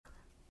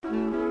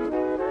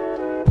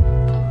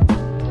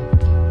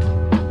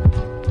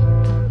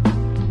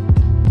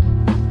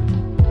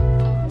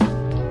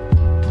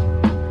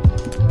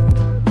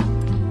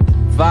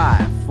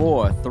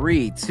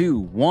3, 2,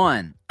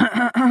 1.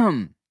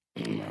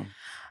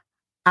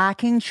 I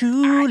can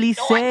truly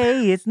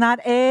say it's not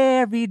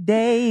every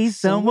day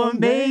someone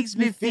makes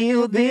me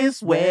feel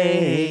this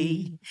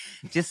way.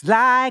 Just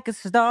like a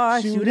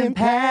star shooting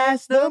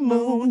past the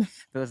moon,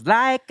 feels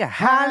like a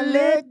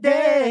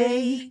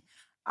holiday.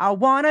 I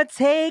wanna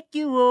take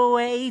you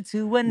away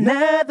to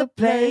another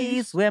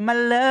place where my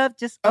love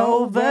just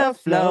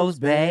overflows,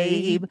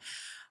 babe.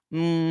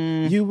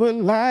 You were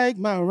like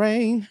my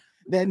rain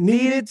that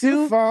needed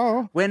to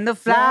fall when the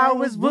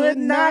flowers would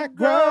not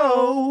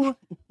grow.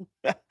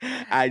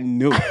 I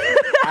knew it.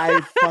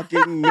 I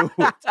fucking knew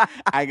it.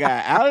 I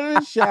got out of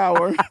the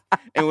shower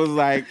and was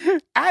like,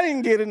 I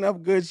didn't get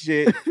enough good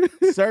shit.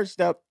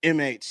 Searched up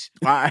MH.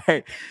 All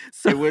right.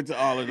 So it went to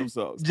all of them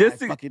songs. Just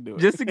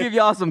to give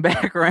y'all some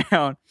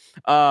background.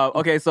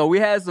 Okay, so we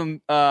had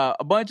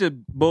a bunch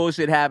of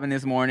bullshit happen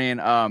this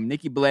morning.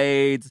 Nikki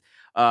Blades,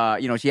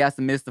 she has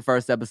to miss the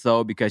first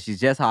episode because she's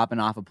just hopping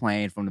off a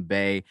plane from the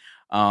Bay.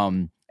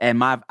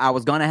 And I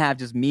was gonna have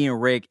just me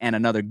and Rick and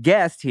another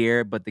guest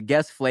here, but the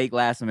guest flaked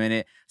last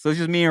minute, so it's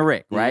just me and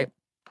Rick, right?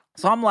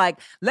 So I'm like,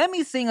 let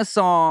me sing a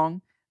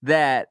song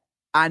that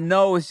I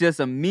know is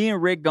just me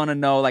and Rick gonna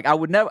know. Like I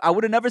would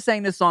have never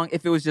sang this song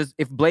if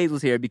Blades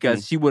was here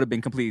because she would have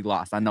been completely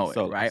lost. I know it,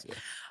 right?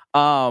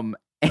 And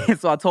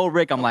so I told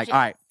Rick, I'm like, all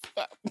right.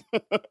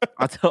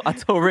 I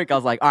told Rick, I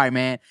was like, all right,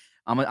 man,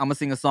 I'm gonna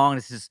sing a song.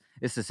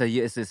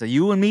 It's a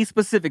you and me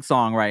specific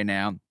song right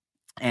now.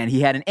 And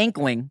he had an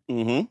inkling.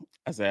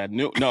 I said, I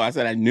knew. No, I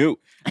said, I knew.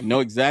 I know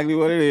exactly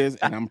what it is.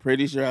 And I'm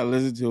pretty sure I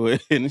listened to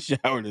it in the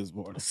shower this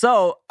morning.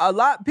 So a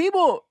lot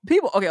people.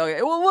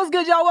 Okay. Well, what's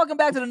good, y'all? Welcome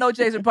back to the No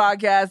Chaser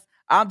podcast.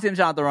 I'm Tim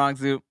Sean the Wrong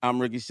Suit.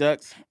 I'm Ricky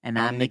Shucks. And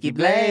I'm Nikki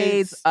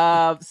Blades.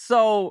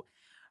 So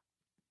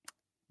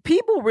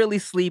people really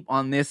sleep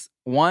on this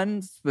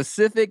one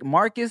specific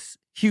Marcus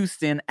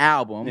Houston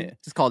album. Yeah.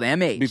 It's called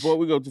MH. Before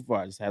we go too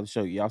far, I just have to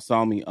show you. Y'all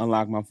saw me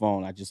unlock my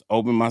phone. I just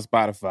opened my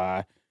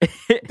Spotify.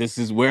 This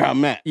is where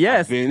I'm at.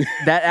 Yes,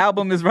 that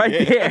album is right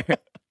there.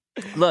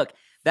 Look,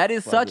 that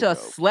is such a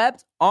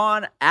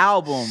slept-on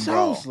album,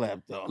 bro. So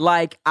slept on.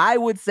 Like, I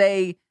would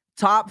say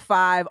top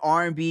 5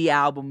 R&B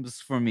albums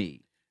for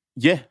me.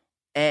 Yeah.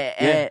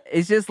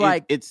 It's just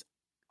like... It's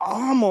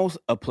almost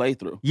a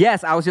playthrough.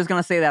 Yes, I was just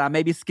gonna say that. I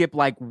maybe skip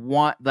like the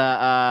one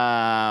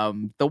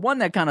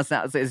that kind of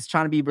sounds is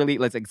trying to be really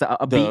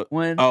a beat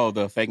one. Oh,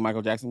 the fake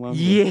Michael Jackson one.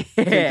 Yeah,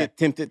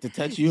 tempted to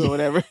touch you or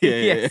whatever.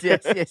 Yeah,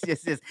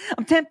 yes.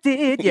 I'm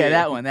tempted. Yeah,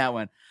 that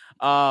one.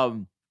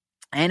 And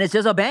it's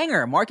just a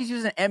banger. Marcus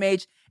Houston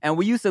MH, and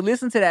we used to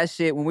listen to that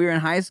shit when we were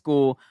in high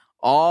school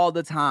all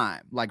the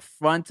time, like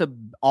front to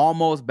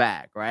almost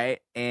back, right?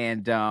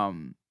 And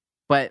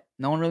but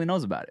no one really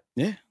knows about it.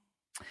 Yeah.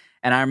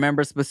 And I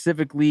remember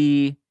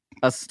specifically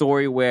a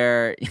story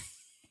where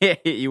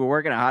you were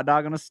working a hot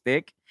dog on a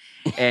stick,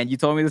 and you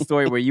told me the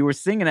story where you were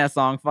singing that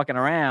song, fucking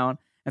around,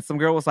 and some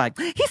girl was like,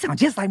 he sounds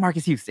just like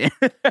Marcus Houston.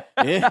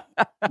 Yeah.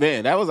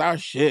 Man, that was our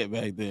shit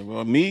back then.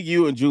 Well, me,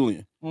 you, and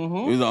Julian. We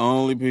were the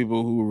only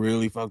people who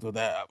really fucked with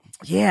that album.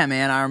 Yeah,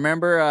 man. I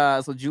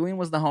remember, so Julian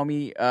was the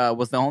only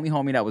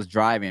homie that was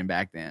driving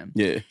back then.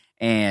 Yeah.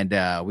 And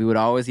we would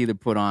always either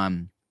put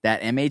on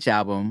that MH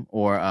album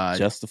or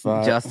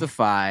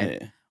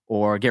Justified. Yeah.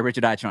 Or Get Rich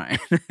or Die Trying.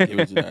 Get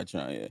Rich or Die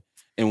Trying, yeah.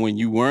 And when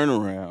you weren't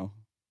around,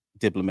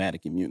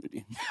 Diplomatic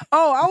Immunity.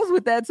 Oh, I was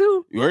with that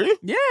too. Were you?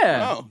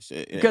 Yeah. Oh,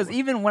 shit. Yeah. Because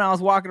even when I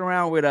was walking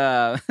around with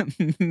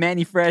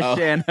Manny Fresh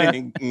and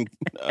Felly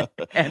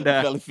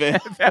Fam.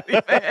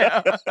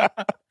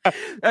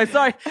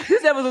 Sorry,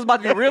 this episode is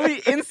about to be really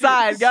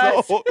inside,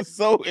 guys.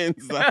 So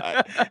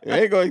inside.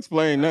 They ain't gonna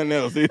explain nothing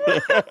else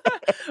either.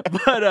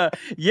 But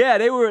yeah,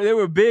 they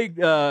were big.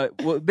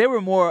 They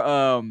were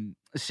more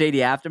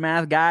Shady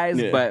Aftermath guys,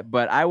 yeah.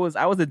 but I was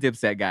a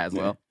Dipset guy as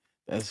well.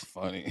 That's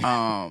funny.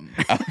 I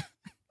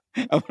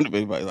wonder if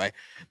anybody's like,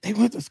 they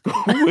went to school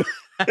with.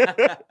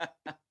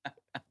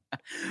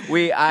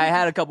 I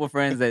had a couple of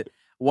friends that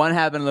one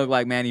happened to look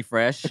like Manny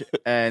Fresh,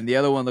 and the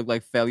other one looked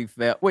like Felly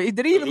Fel. Wait,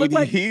 did he even look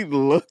like? He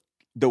looked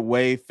the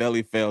way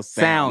Felly Fel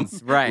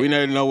sounds. Right. We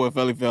didn't know what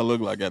Felly Fel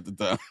looked like at the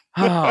time.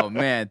 Oh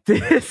man,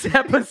 this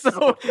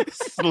episode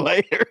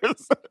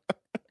Slayers.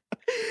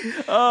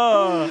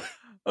 Oh.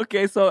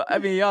 Okay, so I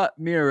mean,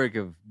 me and Rick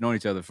have known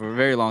each other for a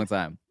very long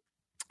time,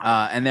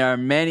 and there are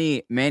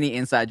many, many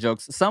inside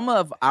jokes. Some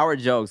of our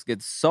jokes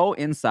get so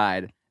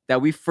inside that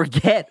we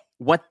forget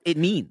what it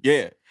means.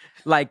 Yeah,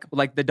 like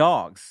the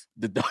dogs.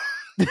 The dog.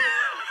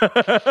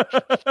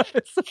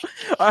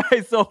 All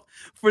right, so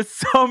for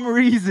some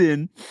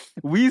reason,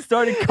 we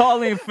started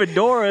calling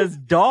fedoras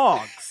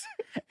dogs,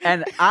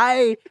 and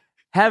I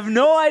have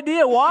no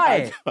idea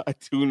why. I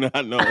do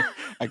not know.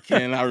 I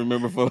cannot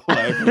remember for the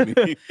life of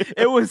me.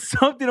 It was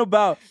something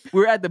about, we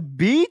were at the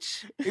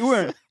beach.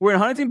 We're in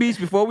Huntington Beach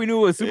before we knew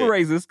it was super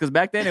racist, because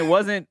back then it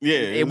wasn't.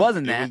 It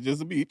wasn't that. It was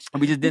just a beach.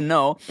 We just didn't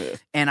know. Yeah.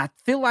 And I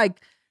feel like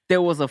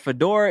there was a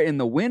fedora in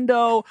the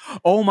window.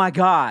 Oh my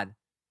God.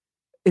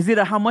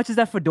 How much is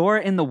that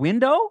fedora in the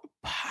window?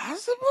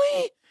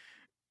 Possibly.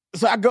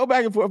 So I go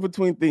back and forth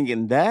between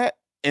thinking that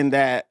and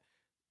that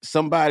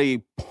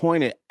somebody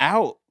pointed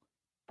out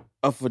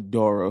a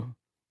fedora,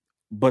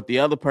 but the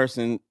other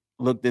person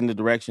looked in the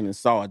direction and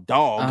saw a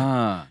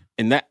dog.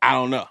 And that, I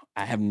don't know.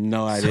 I have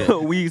no idea.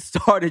 So we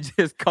started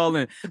just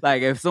calling,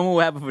 like, if someone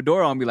would have a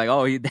fedora on, be like,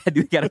 oh, that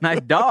dude got a nice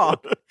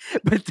dog.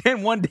 But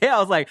then one day I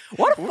was like,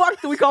 what the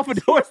fuck do we call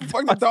fedoras? Where the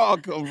fuck the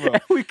dog come from?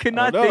 We could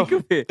not think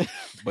of it.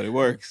 But it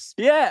works.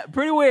 Yeah,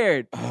 pretty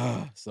weird.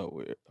 So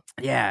weird.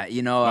 Yeah,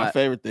 my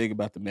favorite thing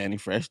about the Manny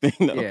Fresh thing,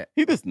 though,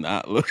 he does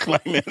not look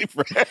like Manny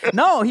Fresh.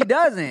 No, he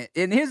doesn't.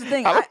 And here's the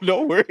thing. I don't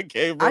know where it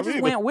came from. I just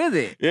went with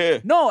it. Yeah.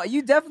 No,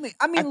 you definitely,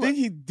 I think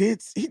he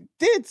did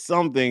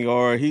something,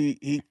 or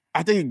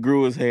I think he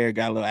grew his hair,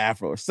 got a little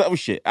afro or some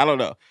shit. I don't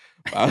know.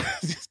 I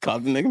just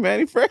called the nigga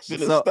Manny Fresh and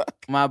so stuck.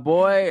 My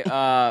boy,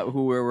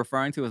 who we're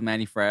referring to as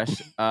Manny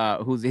Fresh,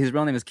 his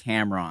real name is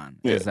Cameron.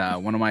 Is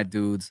one of my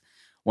dudes,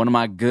 one of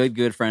my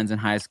good friends in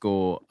high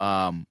school.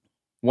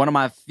 One of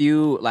my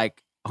few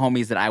like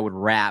homies that I would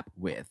rap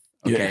with.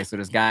 Okay, so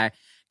this guy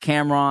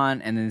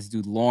Cameron, and then this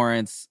dude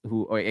Lawrence,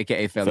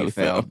 aka Philly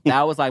Phil.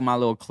 That was like my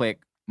little clique.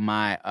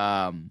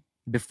 My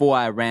before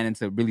I ran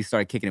into really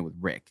started kicking it with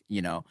Rick.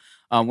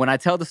 When I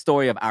tell the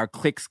story of our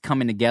cliques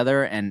coming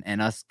together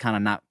and us kind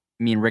of not,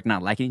 me and Rick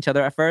not liking each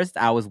other at first,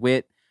 I was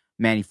with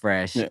Manny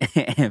Fresh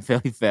and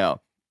Philly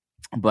Phil.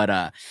 But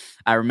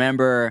I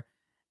remember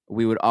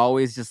we would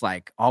always just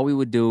like, all we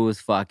would do was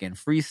fucking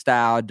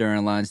freestyle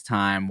during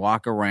lunchtime,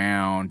 walk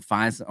around,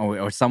 find some,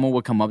 or someone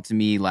would come up to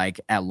me like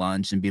at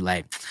lunch and be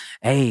like,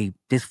 hey,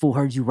 this fool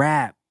heard you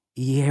rap.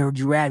 He heard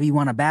you rap. He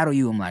want to battle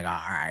you. I'm like, all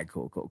right,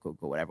 cool,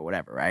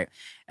 whatever, right?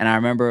 And I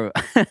remember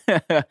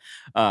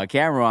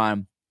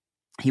Cameron,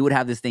 he would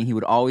have this thing he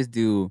would always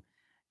do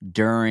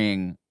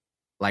during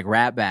like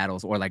rap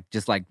battles or like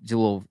just like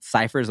little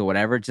ciphers or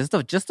whatever, just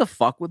to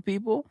fuck with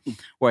people,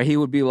 where he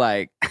would be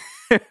like,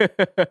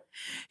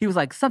 he was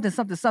like,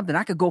 something.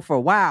 I could go for a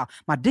while.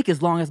 My dick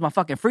is long as my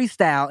fucking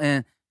freestyle,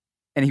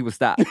 and he would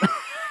stop.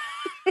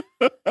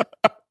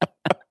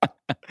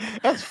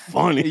 That's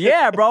funny.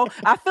 Yeah, bro.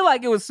 I feel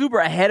like it was super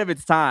ahead of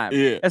its time.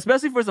 Yeah.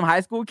 Especially for some high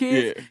school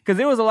kids. Because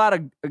there was a lot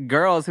of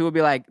girls who would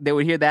be like, they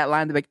would hear that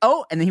line, they'd be like,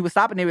 oh, and then he would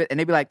stop and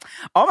they'd be like,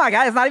 oh my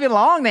God, it's not even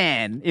long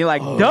then. You're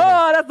like,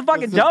 duh, that's the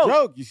fucking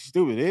joke. You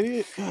stupid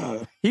idiot.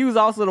 God. He was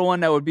also the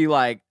one that would be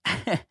like,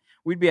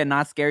 we'd be at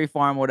Not Scary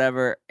Farm,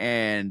 whatever,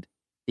 and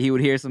he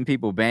would hear some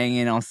people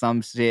banging on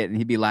some shit, and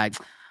he'd be like,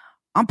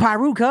 I'm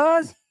Pyru,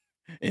 cuz.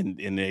 And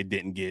they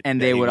didn't get, and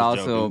they would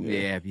also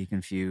be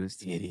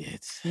confused.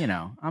 Idiots.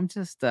 I'm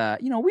just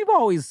we've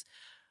always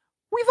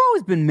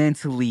been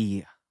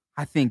mentally,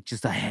 I think,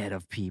 just ahead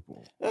of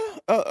people.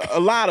 A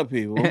lot of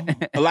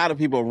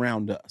people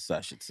around us,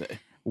 I should say.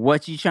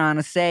 What you trying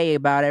to say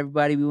about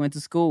everybody we went to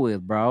school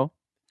with, bro?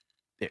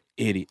 They're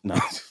idiot. No,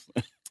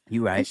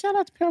 you right. Hey, shout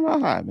out to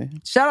Paramount High,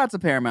 man. Shout out to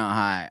Paramount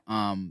High.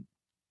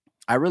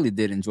 I really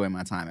did enjoy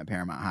my time at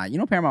Paramount High.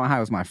 Paramount High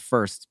was my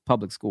first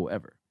public school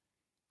ever.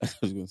 I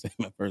was going to say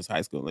my first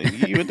high school. Like,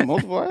 you went to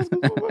multiple high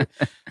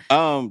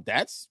schools?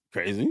 That's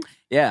crazy.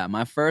 Yeah,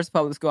 my first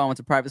public school. I went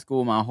to private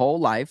school my whole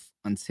life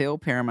until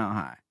Paramount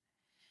High.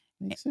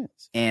 Makes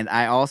sense. And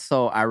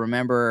I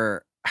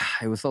remember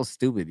it was so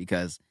stupid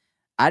because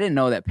I didn't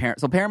know that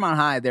Paramount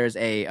High, there's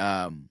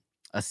a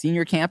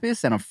senior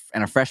campus and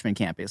a freshman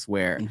campus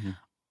where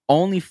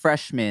only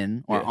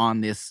freshmen are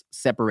on this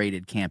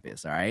separated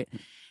campus, all right?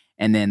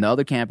 And then the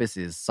other campus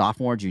is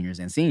sophomore, juniors,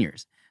 and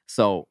seniors.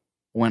 So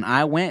when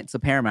I went to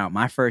Paramount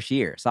my first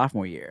year,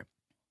 sophomore year,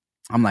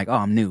 I'm like, oh,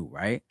 I'm new,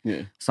 right?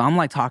 Yeah. So I'm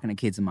like talking to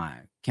kids in my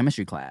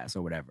chemistry class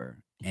or whatever.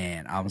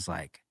 And I'm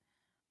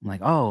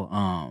like,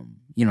 oh,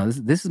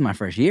 this is my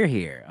first year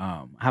here.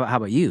 How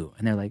about you?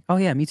 And they're like, oh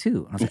yeah, me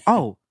too. And I was like,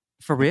 oh,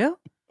 for real?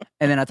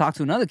 And then I talked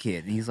to another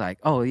kid and he's like,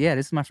 oh yeah,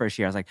 this is my first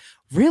year. I was like,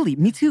 really?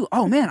 Me too?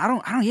 Oh man, I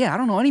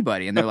don't know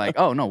anybody. And they're like,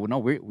 oh no, we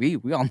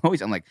all know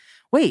each other. I'm like,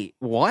 wait,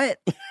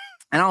 what?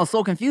 And I was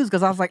so confused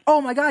because I was like,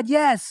 oh my God,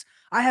 yes.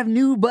 I have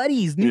new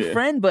buddies, new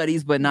friend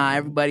buddies, but nah,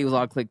 everybody was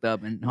all clicked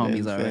up and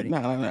homies already.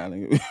 Nah.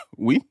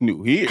 We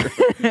new here.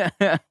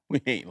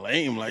 We ain't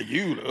lame like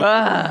you, though.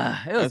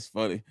 That's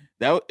funny.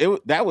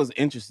 That was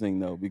interesting,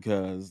 though,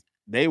 because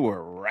they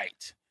were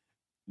right.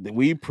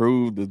 We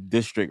proved the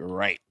district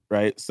right?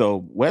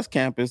 So West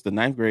Campus, the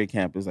 9th grade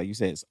campus, like you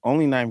said, it's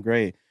only 9th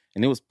grade,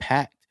 and it was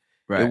packed.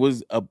 Right.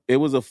 It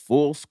was a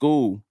full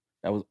school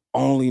that was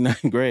only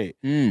 9th grade.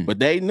 But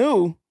they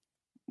knew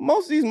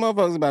most of these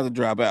motherfuckers about to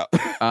drop out.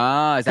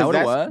 Is that what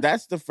it was?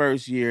 That's the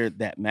first year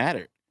that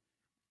mattered.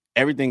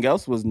 Everything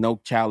else was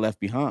no child left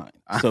behind.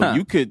 So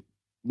you could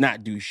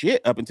not do shit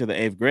up until the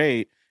 8th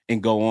grade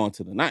and go on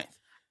to the 9th.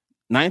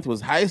 9th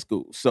was high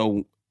school.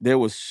 So there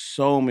was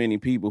so many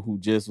people who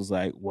just was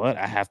like, what?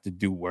 I have to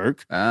do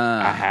work.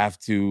 I have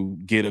to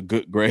get a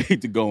good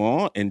grade to go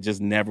on, and just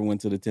never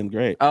went to the 10th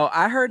grade. Oh,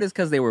 I heard it's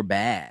because they were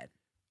bad.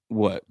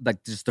 What?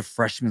 Like just the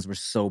freshmen were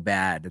so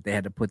bad that they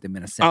had to put them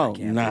in a separate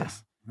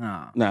campus.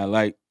 Nah,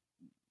 like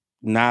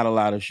not a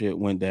lot of shit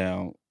went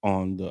down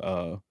on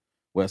the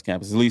West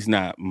Campus, at least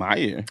not my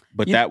year.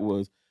 But that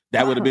would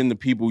have been the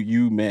people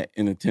you met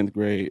in the 10th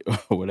grade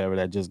or whatever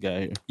that just got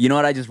here. You know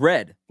what I just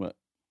read? What?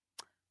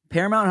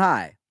 Paramount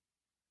High,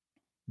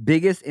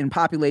 biggest in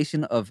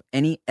population of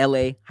any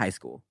LA high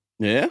school.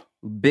 Yeah.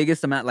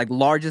 Biggest amount, like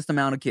largest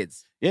amount of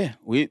kids. Yeah.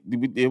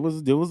 There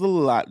was a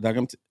lot. Like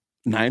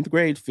ninth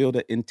grade filled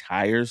the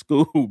entire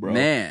school, bro.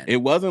 Man. It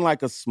wasn't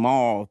like a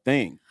small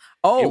thing.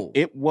 Oh.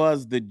 It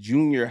was the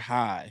junior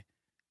high,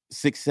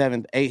 6th,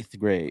 7th, 8th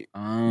grade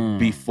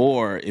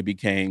before it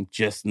became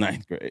just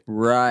ninth grade.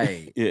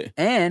 Right. Yeah.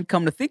 And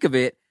come to think of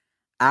it,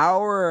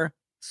 our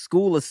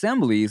school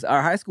assemblies,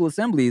 our high school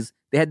assemblies,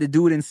 they had to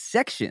do it in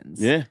sections.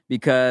 Yeah.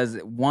 Because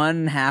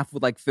one half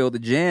would like fill the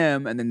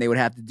gym and then they would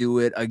have to do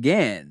it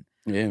again.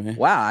 Yeah, man.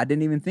 Wow, I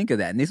didn't even think of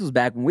that. And this was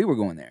back when we were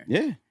going there.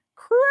 Yeah.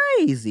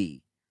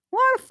 Crazy. A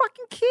lot of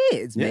fucking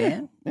kids,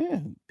 man.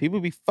 Yeah.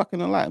 People be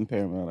fucking a lot in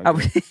Paramount.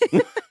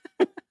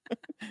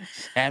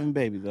 Having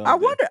babies. I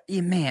wonder,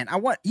 you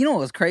know what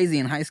was crazy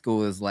in high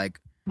school is like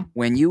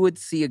when you would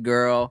see a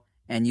girl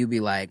and you'd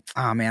be like,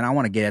 oh man, I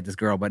want to get at this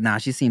girl, but nah,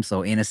 she seems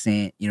so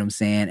innocent, you know what I'm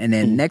saying? And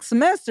then next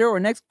semester or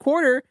next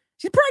quarter,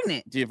 she's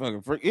pregnant. She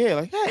fucking freak. Yeah,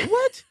 like, hey,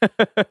 what?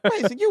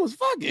 Wait, so you was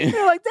fucking.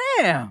 You're like,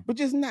 damn. But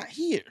just not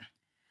here.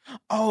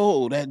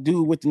 Oh, that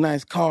dude with the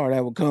nice car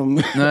that would come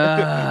be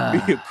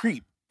a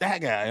creep.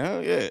 That guy,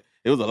 huh? Yeah.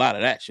 It was a lot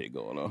of that shit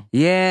going on.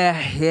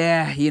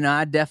 Yeah. You know,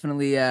 I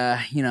definitely,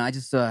 I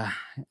just,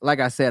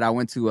 like I said, I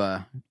went to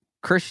a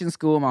Christian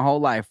school my whole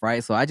life,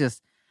 right? So I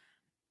just,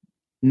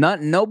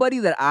 nobody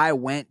that I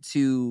went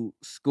to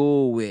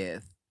school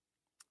with,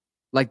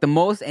 like the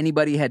most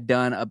anybody had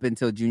done up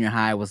until junior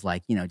high was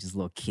like, just a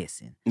little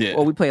kissing. Yeah.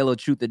 Or we play a little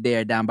truth or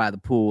dare down by the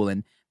pool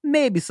and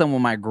maybe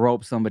someone might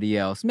grope somebody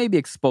else, maybe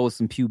expose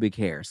some pubic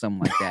hair,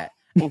 something like that.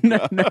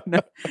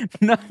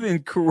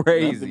 Nothing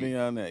crazy. Nothing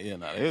beyond that. Yeah,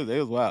 it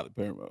was wild at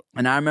Paramount.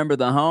 And I remember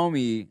the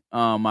homie,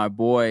 my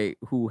boy,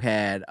 who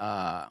had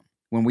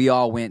when we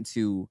all went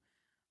to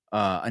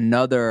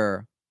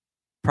another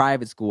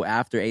private school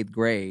after 8th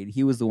grade,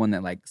 he was the one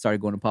that like started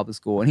going to public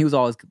school, and he was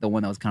always the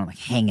one that was kind of like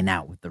hanging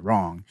out with the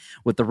wrong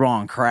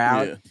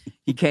crowd. Yeah.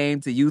 He came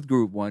to youth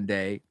group one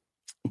day,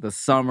 the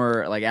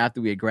summer like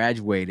after we had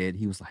graduated.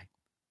 He was like,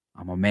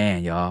 "I'm a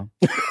man, y'all.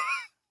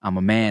 I'm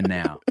a man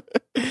now."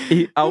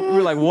 We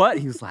were like, "What?"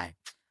 He was like,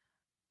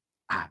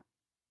 I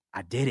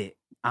did it.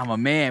 I'm a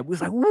man. We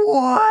was like,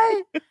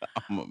 "What?"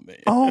 I'm a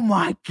man. Oh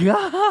my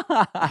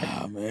God.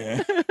 Oh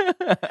man.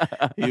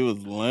 He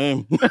was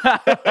lame.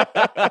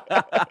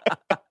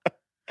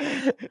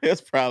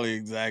 That's probably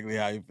exactly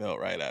how he felt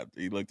right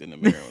after he looked in the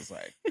mirror and was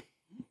like,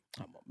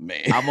 I'm a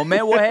man. I'm a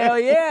man. Well, hell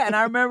yeah. And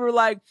I remember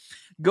like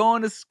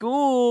going to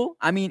school.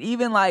 I mean,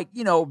 even like,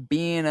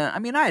 being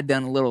I had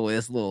done a little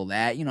this, a little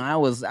that. I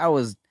was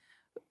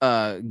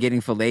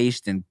getting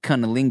fellaced and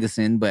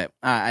cunnilingusin, but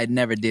I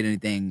never did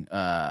anything,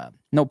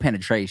 no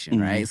penetration,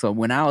 right? So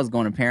when I was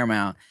going to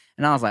Paramount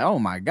and I was like, oh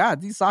my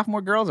God, these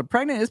sophomore girls are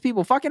pregnant. There's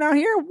people fucking out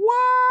here.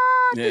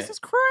 What? Yeah. This is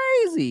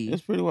crazy.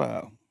 It's pretty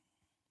wild.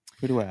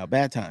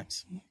 Bad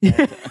times.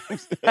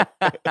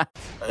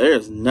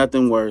 There's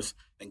nothing worse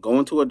than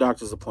going to a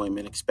doctor's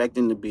appointment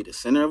expecting to be the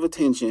center of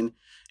attention,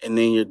 and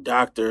then your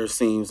doctor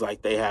seems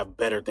like they have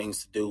better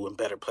things to do and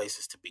better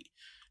places to be.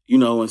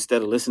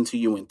 Instead of listening to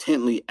you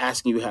intently,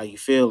 asking you how you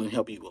feel and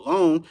help you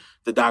along,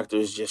 the doctor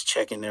is just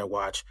checking their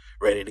watch,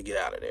 ready to get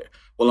out of there.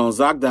 Well, on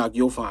ZocDoc,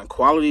 you'll find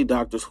quality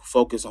doctors who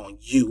focus on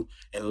you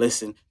and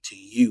listen to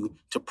you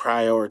to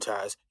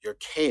prioritize your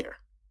care.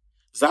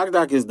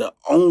 ZocDoc is the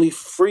only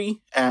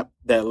free app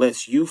that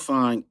lets you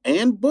find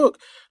and book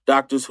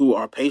doctors who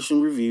are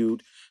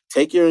patient-reviewed,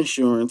 take your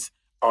insurance,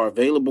 are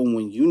available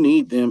when you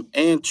need them,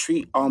 and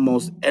treat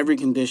almost every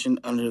condition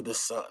under the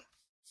sun.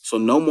 So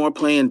no more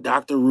playing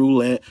Dr.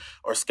 Roulette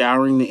or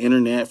scouring the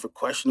internet for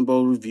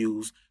questionable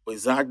reviews.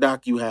 With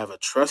ZocDoc, you have a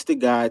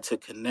trusted guide to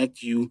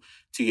connect you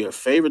to your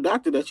favorite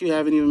doctor that you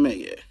haven't even met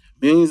yet.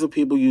 Millions of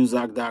people use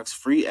ZocDoc's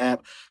free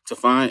app to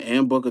find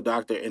and book a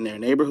doctor in their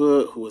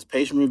neighborhood who is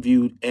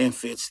patient-reviewed and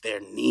fits their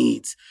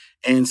needs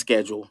and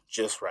schedule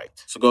just right.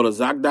 So go to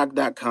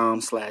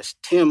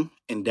ZocDoc.com/Tim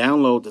and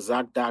download the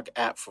ZocDoc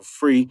app for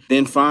free.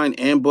 Then find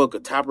and book a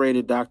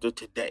top-rated doctor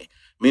today.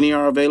 Many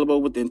are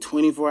available within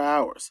 24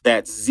 hours.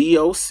 That's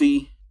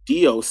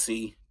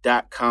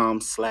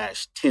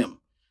ZocDoc.com/Tim.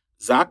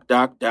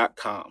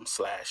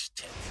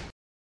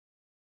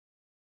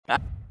 ZocDoc.com/Tim.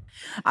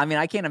 I mean,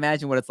 I can't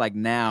imagine what it's like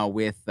now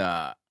with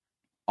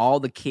all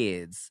the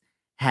kids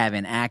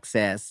having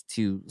access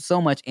to so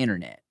much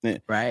internet,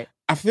 right?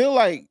 I feel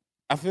like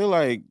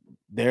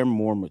they're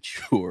more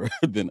mature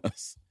than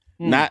us.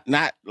 Not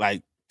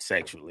like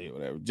sexually or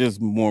whatever,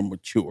 just more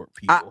mature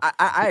people.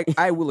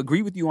 I will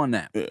agree with you on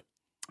that. Yeah.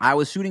 I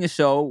was shooting a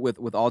show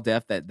with All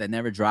Def that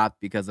never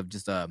dropped because of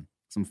just some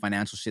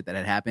financial shit that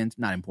had happened.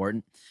 Not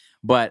important.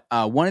 But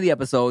one of the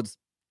episodes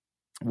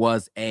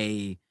was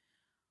we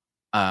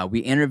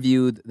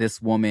interviewed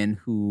this woman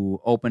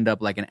who opened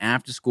up like an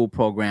after school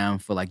program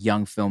for like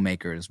young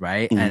filmmakers,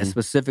 right? And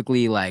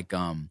specifically like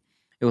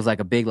it was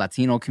like a big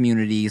Latino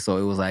community, so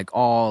it was like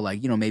all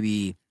like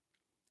maybe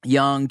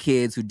young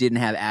kids who didn't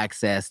have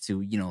access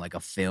to like a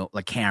film,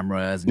 like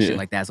cameras and shit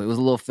like that. So it was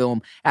a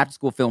little after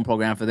school film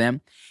program for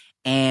them.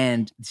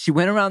 And she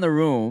went around the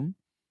room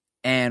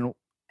and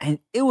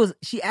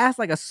she asked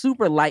like a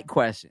super light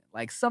question,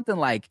 like something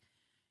like,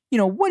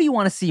 what do you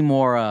want to see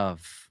more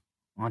of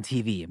on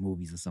TV and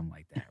movies or something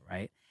like that,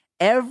 right?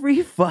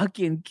 Every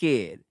fucking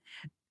kid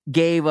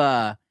gave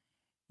like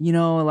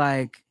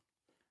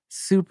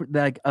super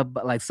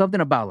like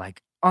something about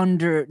like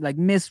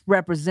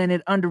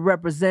misrepresented,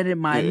 underrepresented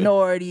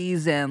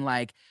minorities and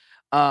like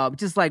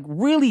just like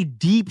really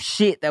deep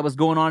shit that was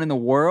going on in the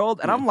world.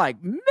 And I'm like,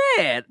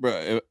 man.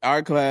 Bro, in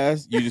our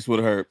class, you just would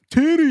have heard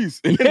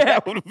titties. Yeah.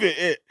 That would have been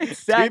it.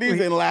 Exactly.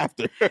 Titties and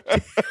laughter.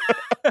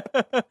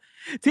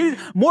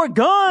 Titties, more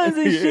guns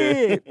and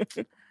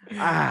shit.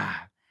 I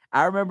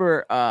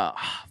remember,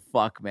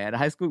 fuck, man.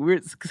 High school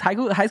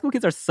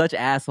kids are such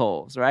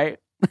assholes, right?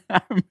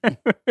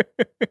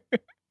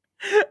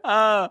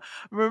 I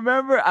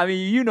remember, I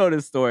mean, you know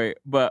this story,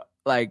 but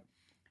like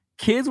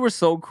kids were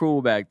so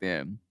cruel back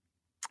then.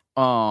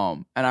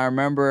 And I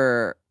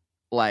remember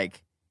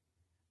like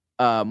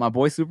my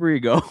boy Super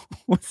Ego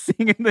was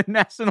singing the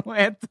national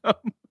anthem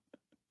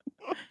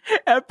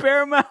at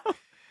Paramount.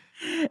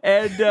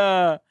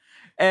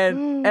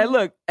 And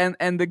look,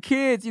 and the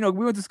kids, we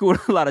went to school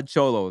with a lot of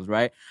cholos,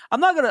 right? I'm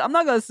not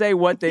gonna say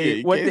what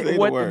they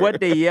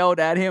yelled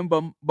at him,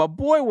 but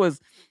boy was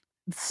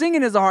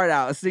singing his heart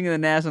out, singing the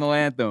national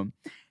anthem.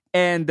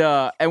 And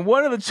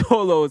one of the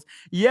cholos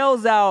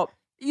yells out,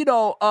 a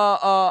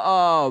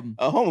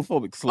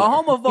homophobic slur. A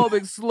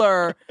homophobic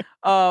slur.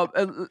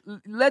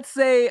 Let's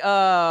say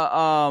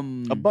a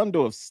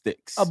bundle of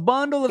sticks. A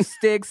bundle of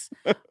sticks.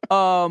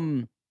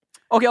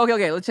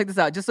 Okay. Let's check this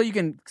out, just so you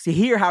can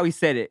hear how he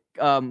said it.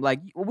 Like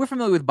we're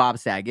familiar with Bob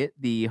Saget,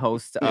 the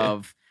host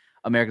of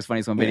America's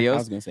Funniest Home Videos. I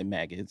was gonna say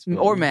maggots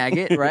or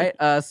maggot, right?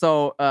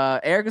 So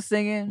Erica's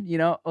singing,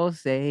 oh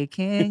say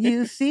can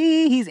you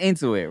see? He's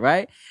into it,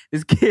 right?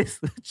 This kid's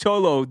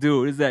cholo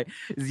dude is like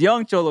this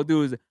young cholo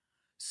dude is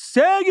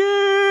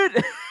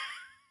Saget.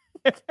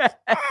 I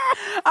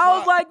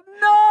was like,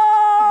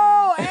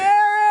 no,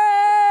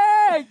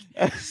 Eric.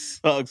 That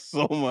sucks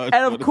so much.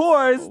 And of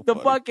course, the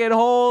fucking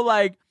whole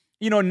like.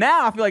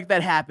 Now I feel like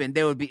that happened.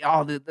 There would be a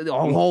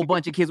whole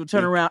bunch of kids would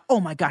turn around. Oh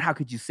my God, how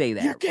could you say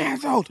that? You're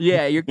canceled.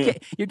 Yeah, you're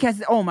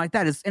canceled. Oh my,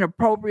 that is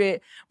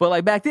inappropriate. But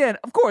like back then,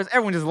 of course,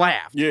 everyone just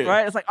laughed. Yeah.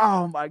 Right? It's like,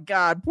 oh my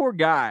God, poor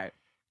guy.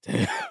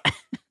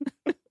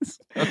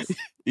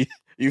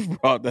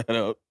 You've brought that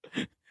up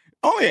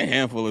only a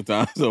handful of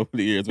times over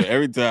the years, but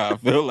every time I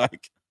feel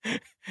like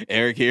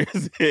Eric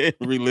hears it,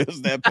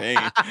 relives that pain.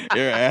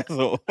 You're an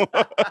asshole.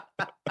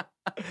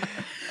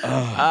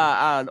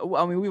 I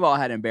mean, we've all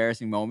had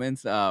embarrassing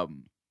moments.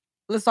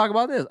 Let's talk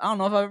about this. I don't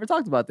know if I've ever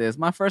talked about this.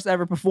 My first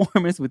ever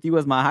performance with you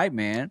as my hype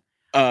man.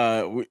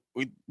 We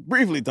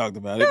briefly talked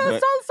about it. Yeah,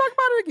 let's talk about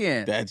it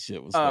again. That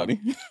shit was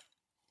funny.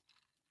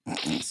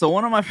 So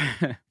one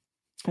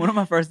of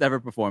my first ever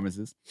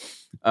performances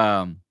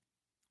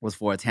was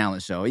for a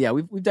talent show. Yeah,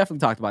 we've definitely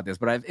talked about this,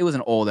 but it was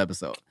an old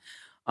episode.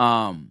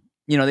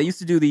 They used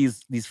to do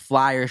these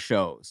flyer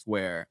shows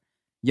where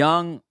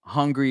young,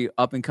 hungry,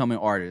 up-and-coming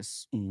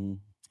artists,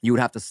 you would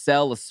have to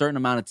sell a certain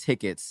amount of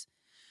tickets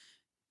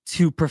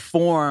to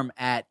perform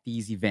at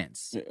these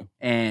events. Yeah.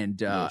 And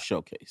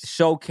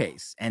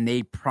showcase. And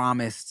they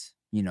promised,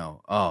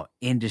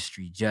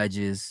 industry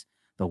judges,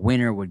 the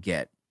winner would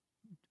get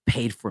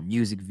paid for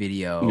music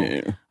video,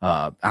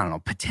 I don't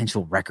know,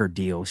 potential record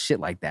deal, shit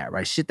like that,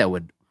 right? Shit that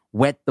would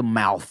wet the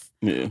mouth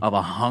of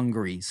a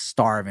hungry,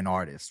 starving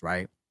artist,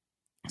 right?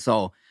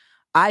 So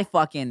I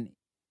tell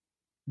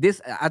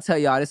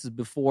y'all, this is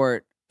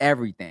before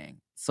everything.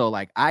 So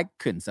like I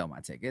couldn't sell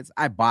my tickets.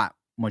 I bought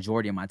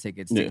majority of my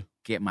tickets to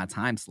get my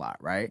time slot,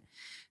 right?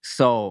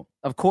 So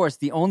of course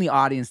the only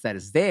audience that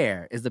is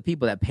there is the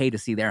people that pay to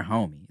see their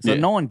homie. So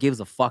no one gives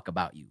a fuck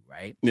about you,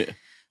 right? Yeah.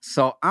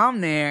 So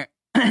I'm there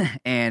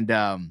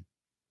and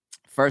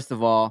first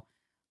of all,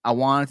 I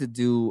wanted to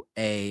do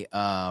a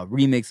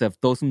remix of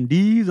Throw Some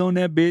D's on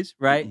that bitch,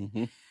 right?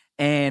 Mm-hmm.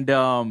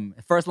 And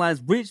first line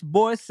is rich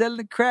boy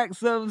selling crack,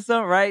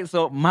 something, right?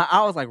 So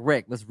I was like,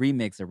 Rick, let's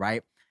remix it,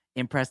 right?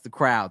 Impress the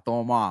crowd,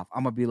 throw him off.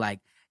 I'm gonna be like,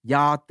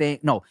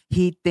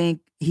 he think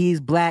he's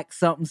black,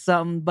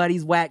 something, but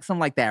he's whack, something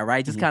like that,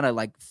 right? Just kind of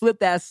like flip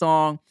that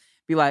song,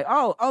 be like,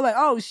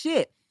 oh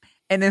shit.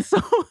 And then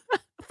so,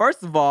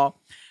 first of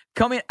all,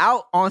 coming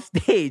out on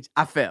stage,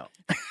 I fell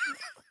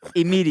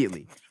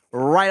immediately.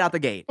 Right out the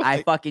gate,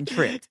 I fucking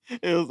tripped.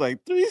 It was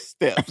like 3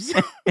 steps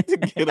to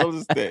get on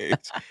the stage.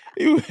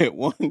 You went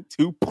 1,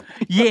 2.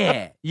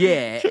 Yeah.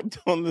 Tripped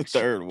on the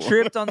third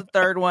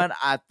one.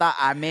 I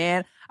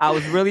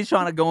was really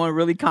trying to go in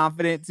really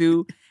confident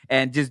too,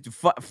 and just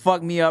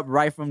fuck me up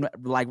right from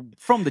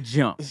the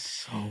jump.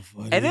 So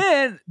funny. And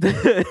then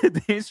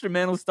the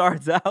instrumental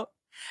starts out.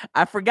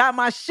 I forgot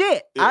my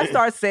shit. I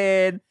start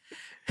saying,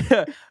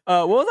 what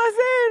was I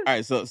saying? All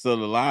right, so the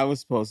line was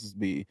supposed to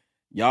be,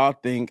 y'all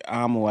think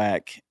I'm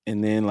whack,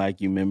 and then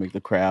like you mimic the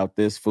crowd.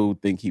 This fool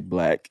think he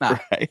black,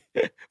 right?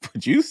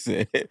 But you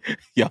said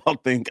y'all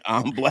think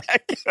I'm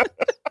black.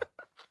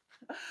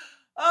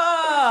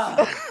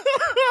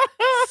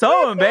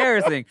 so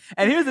embarrassing.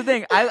 And here's the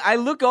thing. I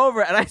look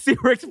over and I see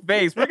Rick's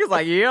face. Rick is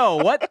like, yo,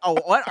 what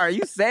are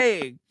you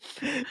saying?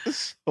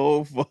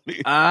 So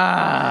funny.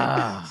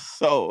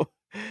 So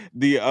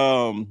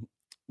the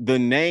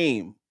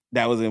name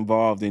that was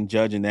involved in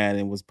judging that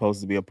and was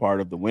supposed to be a part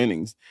of the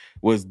winnings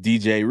was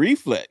DJ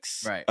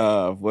Reflex. Right.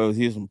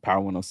 He was from Power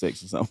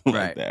 106 or something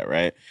like that,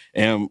 right?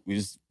 And we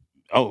just,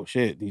 oh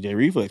shit, DJ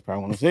Reflex, Power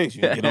 106,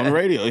 you get on the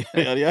radio,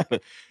 yada yada.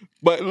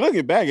 But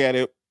looking back at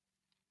it,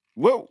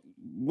 what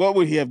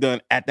would he have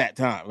done at that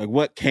time? Like,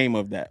 what came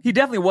of that? He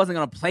definitely wasn't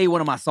gonna play one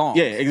of my songs.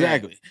 Yeah,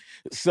 exactly.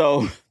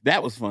 So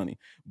that was funny.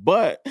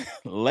 But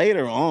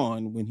later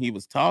on, when he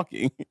was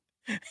talking,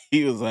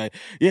 he was like,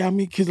 yeah, I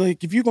mean, cause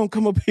like if you're gonna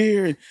come up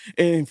here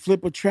and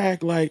flip a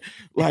track like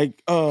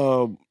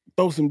throw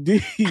some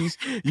D's,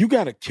 you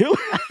gotta kill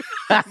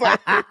it.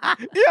 Like,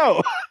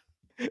 yo,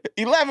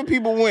 11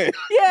 people win.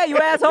 Yeah, you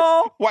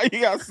asshole. Why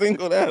you gotta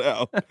single that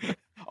out?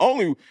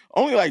 Only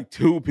like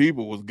 2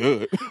 people was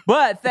good.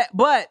 But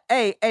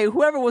hey,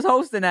 whoever was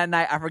hosting that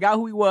night, I forgot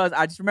who he was.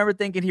 I just remember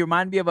thinking he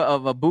reminded me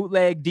of a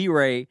bootleg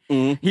D-Ray.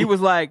 Mm-hmm. He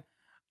was like,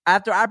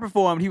 after I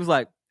performed, he was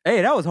like,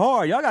 hey, that was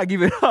hard. Y'all gotta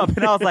give it up.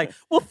 And I was like,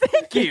 well,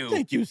 thank you.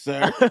 Thank you,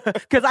 sir.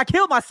 Because I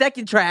killed my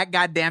second track,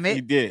 God damn it.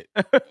 You did.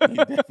 You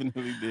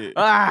definitely did.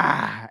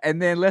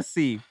 And then let's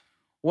see.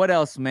 What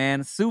else,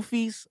 man?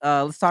 Sufis.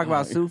 Let's talk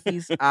about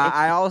Sufis.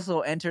 I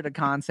also entered a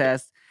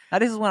contest. Now,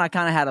 this is when I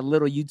kind of had a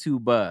little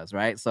YouTube buzz,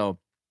 right? So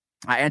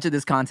I entered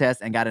this contest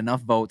and got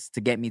enough votes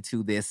to get me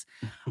to this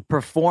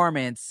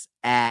performance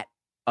at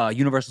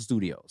Universal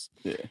Studios.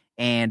 Yeah.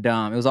 And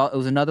it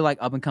was another like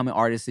up and coming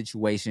artist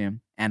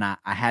situation. And I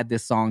had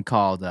this song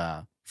called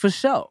For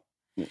Show.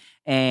 Yeah.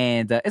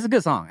 And it's a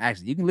good song,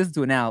 actually. You can listen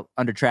to it now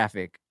under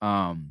Traffic.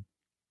 And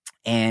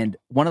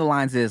one of the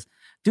lines is,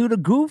 do the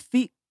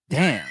goofy...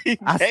 Damn,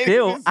 I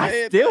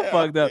still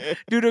fucked up.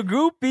 Do the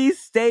groupies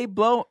stay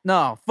blown?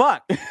 No,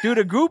 fuck. Do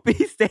the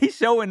groupies stay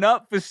showing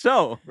up for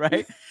show,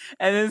 right?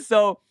 And then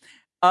so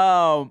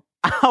I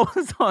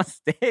was on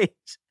stage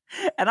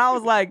and I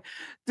was like,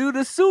 do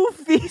the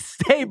Sufis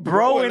stay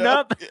broing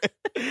up?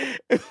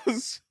 It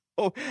was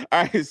so, all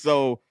right,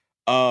 so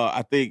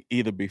I think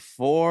either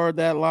before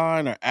that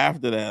line or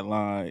after that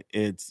line,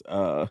 it's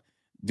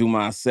do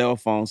my cell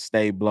phone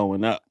stay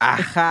blowing up?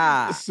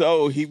 Aha.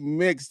 So he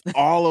mixed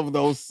all of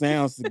those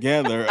sounds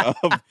together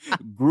of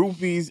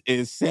groupies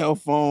and cell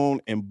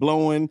phone and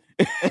blowing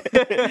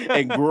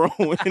and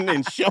growing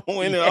and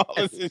showing and all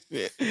this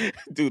shit.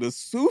 Do the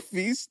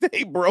Sufis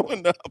stay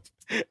blowing up?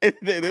 And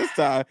then this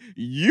time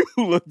you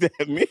looked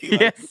at me like,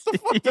 yes, what the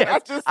fuck did I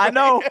just say?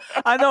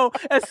 I know.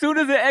 As soon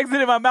as it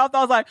exited my mouth, I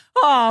was like,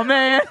 oh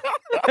man.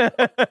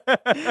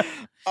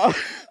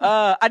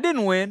 I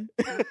didn't win.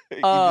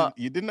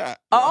 You did not.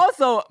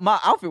 Also, my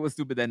outfit was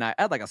stupid that night.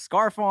 I had like a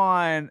scarf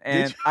on,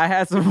 and I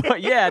had some.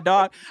 Yeah,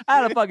 dog. I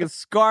had a fucking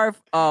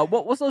scarf.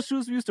 What's those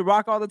shoes we used to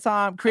rock all the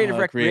time? Creative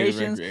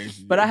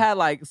Recreations. But I had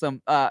like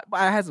some. I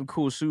had some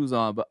cool shoes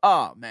on. But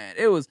oh man,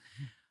 it was.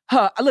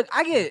 Look,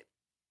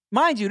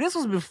 mind you, this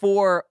was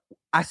before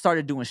I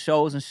started doing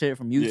shows and shit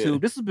from YouTube. Yeah.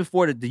 This was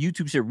before the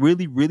YouTube shit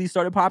really, really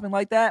started popping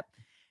like that.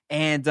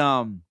 And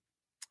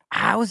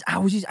I used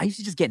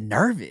to just get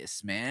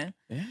nervous, man.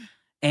 Yeah.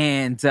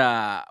 And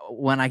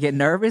when I get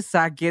nervous,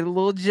 I get a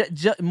little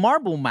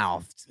marble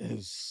mouthed.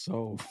 It's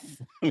so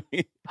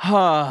funny.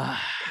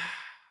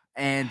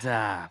 And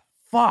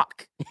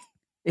fuck.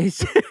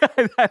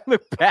 I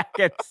look back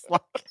and it's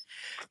like,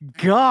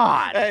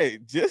 God. Hey,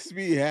 just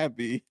be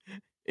happy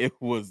it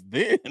was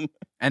then.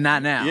 And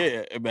not now.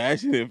 Yeah,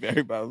 imagine if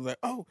everybody was like,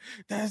 oh,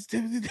 that's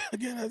Timothy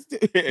again. That's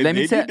Timothy. Let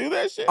me you do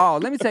that shit? Oh,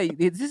 let me tell you,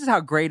 this is how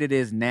great it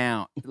is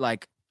now.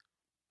 Like,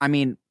 I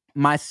mean,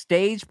 my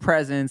stage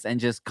presence and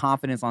just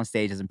confidence on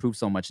stage has improved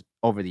so much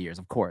over the years,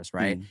 of course,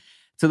 right?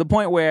 To the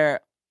point where,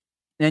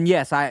 and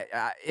yes, I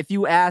if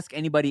you ask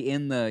anybody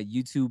in the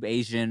YouTube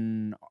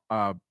Asian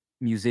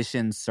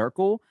musician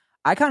circle,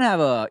 I kind of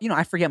have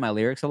I forget my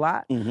lyrics a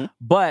lot. Mm-hmm.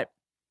 But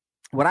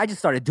what I just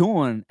started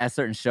doing at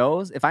certain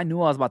shows, if I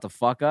knew I was about to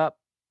fuck up,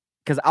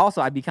 because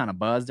also I'd be kind of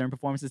buzzed during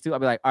performances too.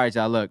 I'd be like, all right,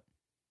 y'all, look,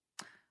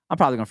 I'm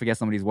probably going to forget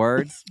some of these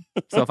words.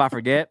 So if I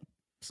forget,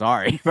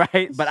 sorry,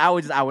 right? But I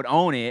would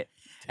own it.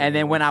 And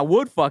then when I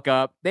would fuck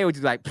up, they would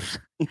just be like,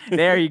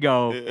 there you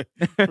go.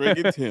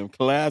 Friggin' Tim,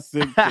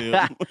 classic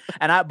Tim.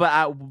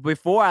 And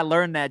before I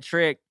learned that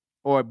trick,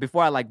 or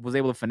before I was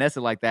able to finesse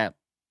it like that,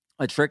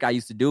 a trick I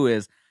used to do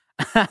is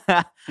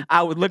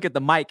I would look at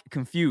the mic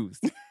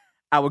confused.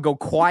 I would go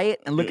quiet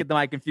and look at the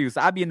mic confused.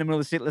 So I'd be in the middle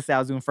of shit. Let's say I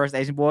was doing First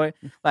Asian Boy.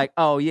 Like,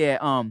 oh yeah,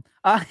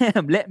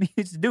 let me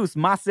introduce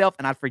myself.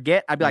 And I'd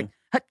forget. I'd be like,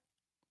 hey.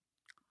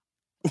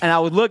 And I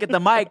would look at the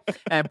mic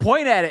and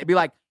point at it and be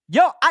like,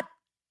 yo,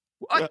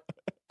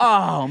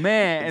 oh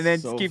man. And then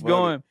so just keep funny.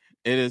 going.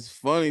 It is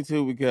funny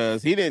too,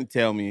 because he didn't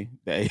tell me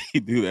that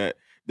he do that.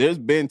 There's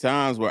been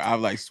times where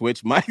I've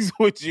switched mics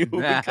with you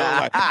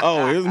because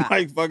oh, his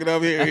mic fucking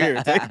up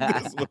here. Take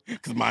this one.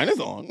 Because mine is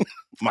on.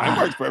 Mine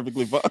works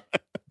perfectly fine.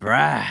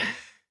 Bruh.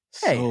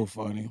 So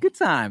funny. Good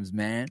times,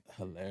 man.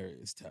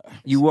 Hilarious times.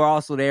 You were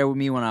also there with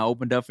me when I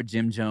opened up for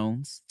Jim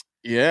Jones.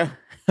 Yeah.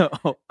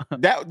 That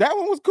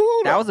one was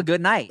cool. That was a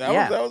good night.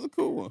 That was a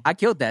cool one. I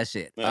killed that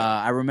shit. Yeah.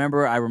 I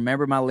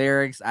remember my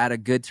lyrics. I had a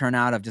good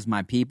turnout of just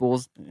my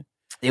peoples. Yeah.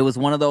 It was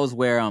one of those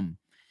where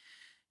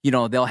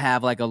they'll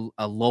have like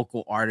a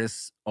local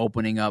artist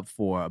opening up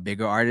for a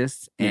bigger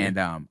artist, and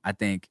I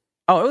think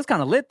it was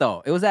kind of lit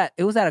though. It was at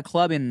a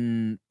club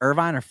in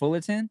Irvine or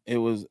Fullerton. It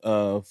was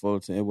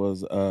Fullerton. It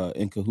was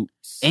In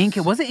Cahoots.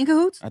 Was it In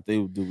Cahoots? I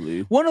think do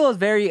believe one of those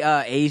very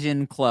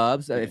Asian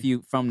clubs. If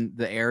you from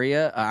the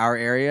area, our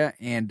area,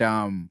 and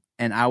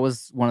I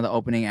was one of the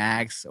opening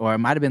acts, or it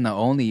might have been the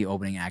only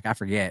opening act. I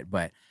forget,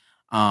 but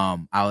I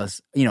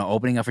was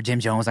opening up for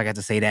Jim Jones. I got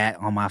to say that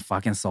on my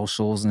fucking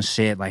socials and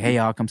shit. Like, hey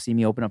y'all, come see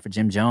me open up for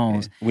Jim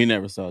Jones. We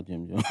never saw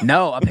Jim Jones.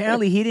 No,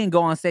 apparently he didn't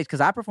go on stage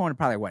because I performed at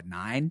probably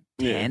 9,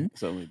 10,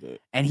 something like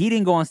that. And he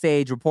didn't go on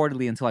stage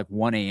reportedly until like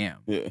 1 a.m.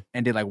 Yeah,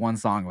 and did like one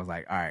song. Was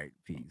like, all right,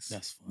 peace.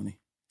 That's funny.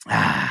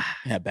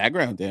 Yeah,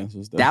 background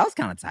dancers. Though. That was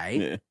kind of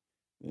tight. Yeah,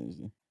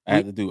 I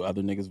had to do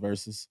other niggas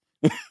verses.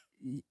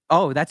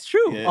 Oh, that's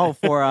true. Yeah. Oh,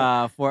 for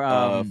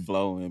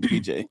Flo and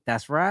PJ.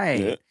 That's right.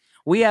 Yeah.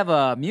 We have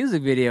a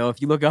music video.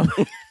 If you look up,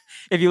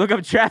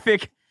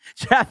 traffic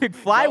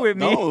fly with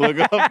me. Don't look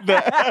up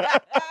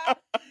that.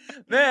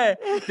 Man,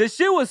 the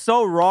shit was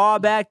so raw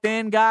back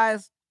then,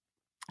 guys.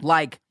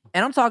 Like,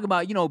 and I'm talking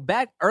about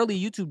back early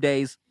YouTube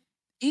days.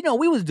 We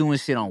was doing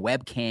shit on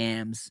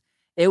webcams.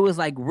 It was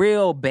like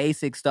real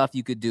basic stuff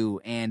you could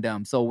do.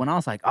 And so when I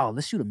was like, oh,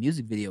 let's shoot a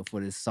music video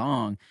for this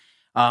song,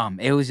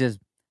 it was just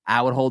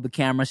I would hold the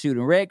camera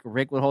shooting Rick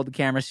would hold the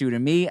camera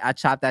shooting me. I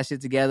chopped that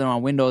shit together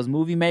on Windows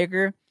Movie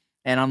Maker,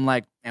 and I'm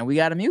like, and we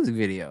got a music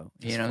video.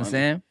 You know what I'm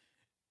saying?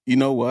 You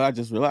know what? I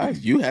just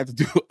realized you had to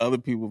do other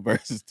people's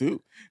verses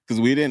too, because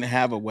we didn't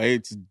have a way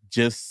to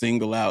just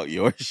single out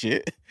your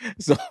shit.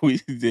 So we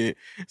did.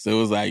 So it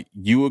was like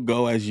you would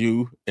go as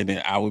you, and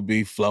then I would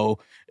be Flo,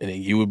 and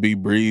then you would be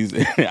Breeze,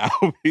 and I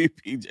would be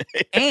PJ.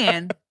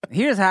 And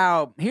here's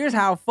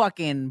how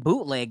fucking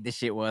bootleg this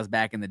shit was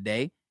back in the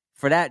day.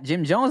 For that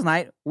Jim Jones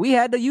night, we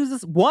had to use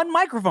this one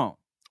microphone.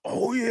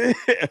 Oh yeah.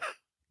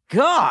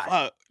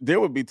 God. There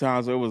would be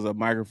times where it was a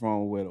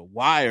microphone with a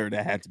wire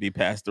that had to be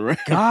passed around.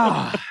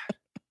 God.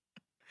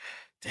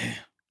 Damn.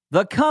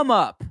 The come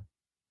up.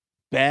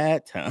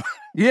 Bad time.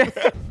 Yeah.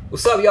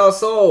 What's up, y'all?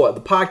 So,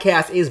 the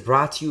podcast is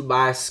brought to you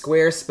by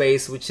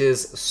Squarespace, which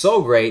is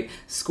so great.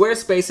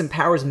 Squarespace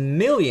empowers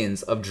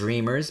millions of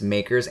dreamers,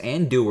 makers,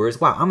 and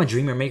doers. Wow, I'm a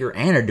dreamer, maker,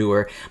 and a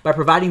doer. By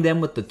providing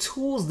them with the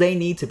tools they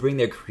need to bring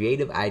their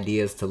creative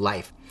ideas to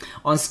life.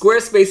 On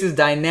Squarespace's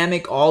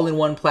dynamic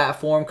all-in-one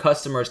platform,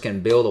 customers can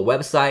build a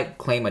website,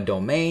 claim a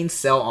domain,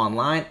 sell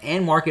online,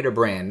 and market a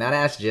brand. Now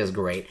that's just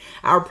great.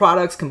 Our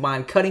products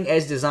combine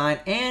cutting-edge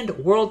design and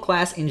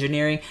world-class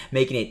engineering,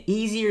 making it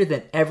easier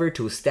than ever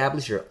to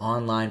establish your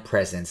online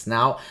presence.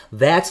 Now,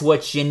 that's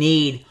what you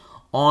need.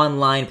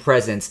 Online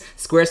presence.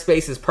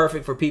 Squarespace is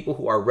perfect for people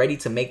who are ready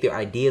to make their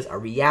ideas a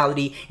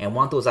reality and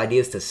want those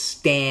ideas to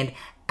stand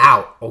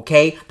out,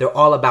 okay? They're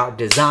all about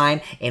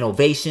design,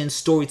 innovation,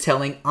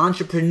 storytelling,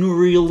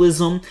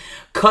 entrepreneurialism,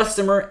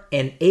 customer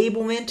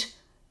enablement.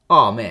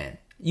 Oh man,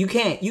 you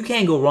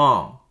can't go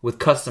wrong with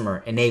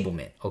customer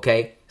enablement,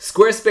 okay?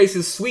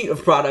 Squarespace's suite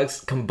of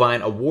products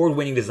combine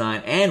award-winning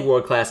design and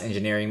world-class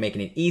engineering,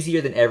 making it easier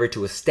than ever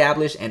to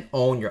establish and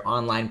own your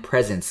online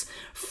presence.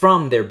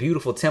 From their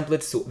beautiful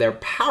templates to their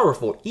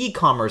powerful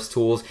e-commerce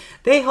tools,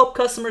 they help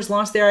customers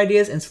launch their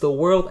ideas into the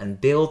world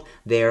and build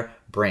their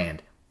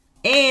brand.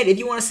 And if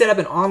you want to set up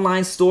an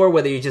online store,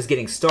 whether you're just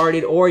getting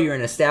started or you're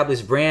an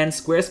established brand,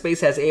 Squarespace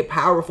has a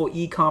powerful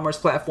e-commerce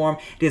platform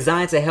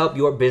designed to help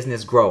your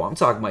business grow. I'm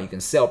talking about you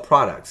can sell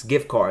products,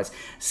 gift cards,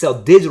 sell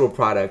digital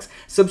products,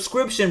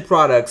 subscription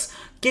products,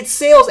 get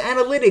sales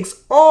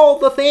analytics, all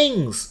the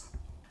things.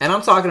 And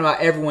I'm talking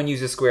about everyone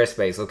uses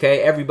Squarespace,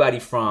 okay?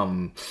 Everybody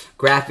from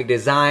graphic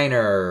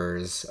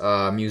designers,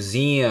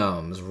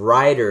 museums,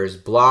 writers,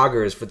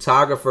 bloggers,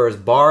 photographers,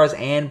 bars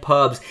and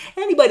pubs,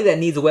 anybody that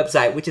needs a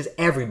website, which is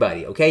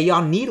everybody, okay?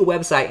 Y'all need a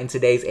website in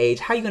today's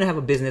age. How are you gonna have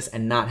a business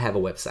and not have a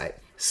website?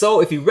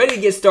 So if you're ready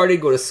to get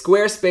started, go to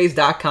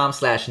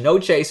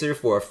squarespace.com/nochaser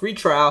for a free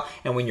trial.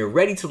 And when you're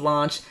ready to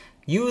launch,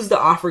 use the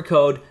offer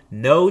code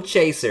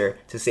NOCHASER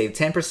to save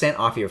 10%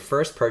 off your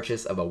first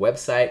purchase of a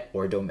website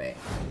or domain.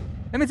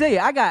 Let me tell you,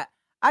 I got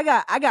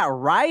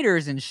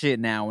writers and shit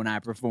now when I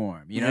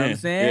perform. You know what I'm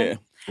saying? Yeah.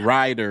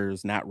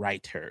 Writers, not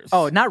writers.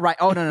 Oh, not right.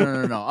 Oh,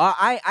 no.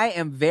 I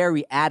am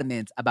very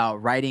adamant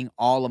about writing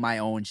all of my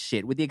own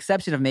shit, with the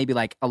exception of maybe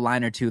like a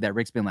line or two that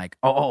Rick's been like,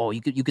 oh,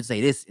 you could say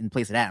this in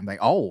place of that. I'm like,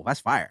 oh, that's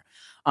fire.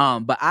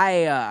 But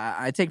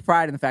I take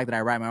pride in the fact that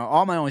I write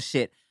all my own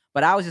shit.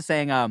 But I was just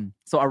saying,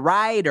 so a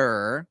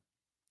writer,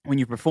 when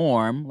you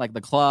perform, like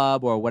the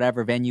club or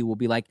whatever venue, will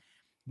be like,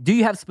 do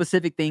you have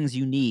specific things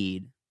you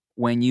need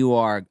when you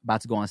are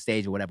about to go on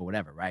stage or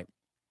whatever, right?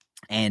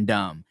 And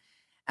I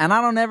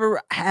don't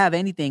ever have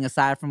anything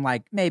aside from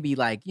like maybe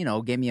like,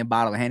 give me a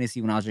bottle of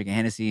Hennessy when I was drinking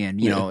Hennessy,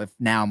 and if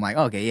now I'm like,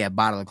 okay, yeah, a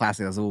bottle of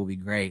Classic Azul would be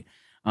great.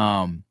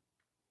 But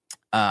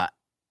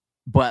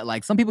But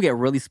like some people get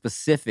really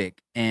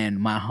specific, and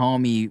my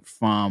homie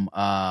from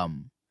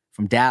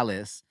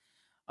Dallas,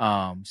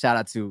 shout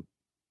out to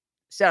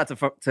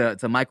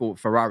Michael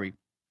Ferrari,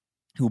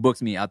 who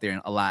books me out there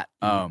a lot.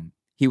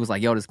 He was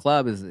like, "Yo, this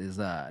club is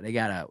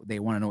they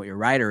want to know what your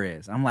rider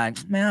is." I'm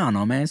like, "Man, I don't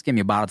know, man. Just give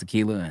me a bottle of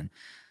tequila and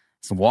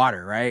some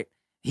water, right?"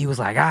 He was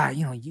like,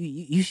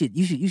 you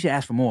should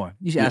ask for more.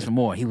 You should ask for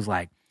more. He was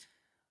like,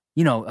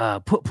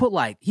 put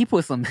like he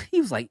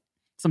was like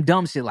some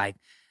dumb shit like,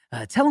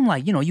 tell him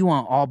like, you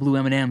want all blue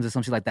M&Ms or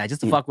some shit like that, just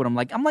to fuck with him.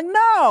 Like, I'm like,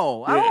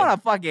 no, I don't want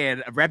a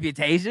fucking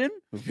reputation.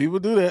 People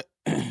do that.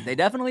 They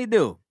definitely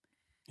do.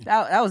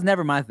 That was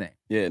never my thing.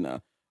 Yeah,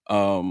 no.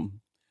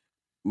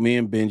 Me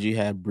and Benji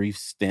had a brief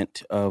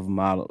stint of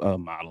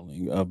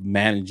modeling, of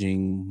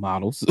managing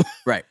models.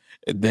 Right.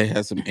 They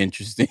had some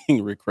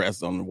interesting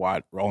requests on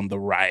the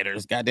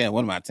riders. Goddamn,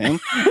 what am I, 10?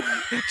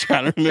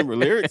 Trying to remember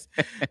lyrics.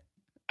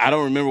 I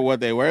don't remember what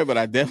they were, but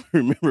I definitely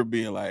remember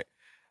being like,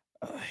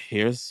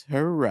 here's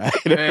her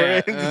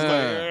rider.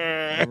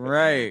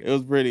 Right. It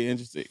was pretty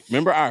interesting.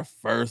 Remember our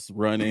first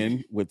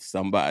run-in with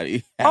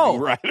somebody?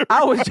 Rider?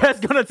 I was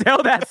just going to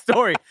tell that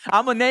story.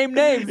 I'm going to name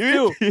names,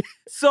 too.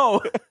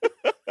 So,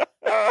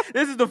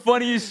 this is the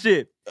funniest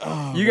shit.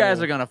 Oh, you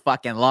guys are going to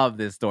fucking love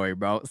this story,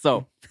 bro.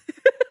 So,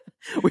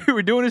 we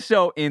were doing a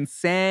show in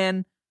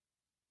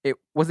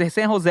was it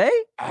San Jose?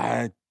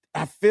 I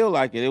feel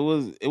like it. It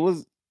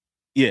was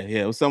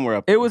somewhere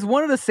up there. It was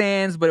one of the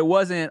Sands, but it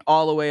wasn't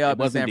all the way up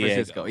in San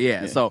Francisco.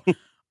 Yeah. So,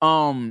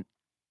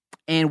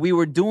 and we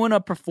were doing a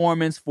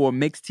performance for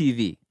Mix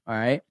TV, all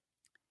right?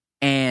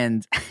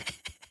 And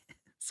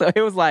so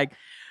it was like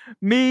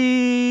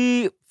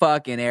me,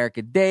 fucking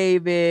Erica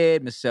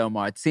David, Michelle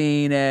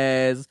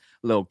Martinez,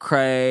 Lil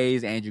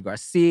Craze, Andrew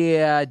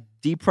Garcia,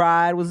 D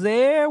Pride was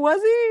there,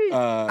 was he?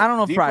 I don't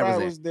know if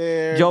Pride was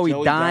there. Joey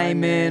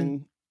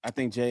Diamond. I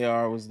think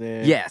JR was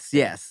there.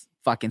 Yes.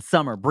 Fucking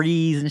Summer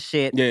Breeze and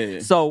shit. Yeah.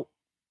 So,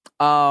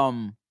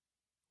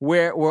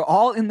 we're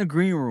all in the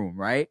green room,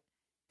 right?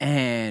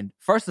 And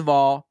first of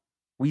all,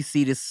 we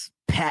see this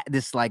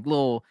like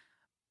little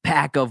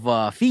pack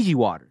of Fiji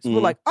waters. We're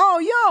like, oh,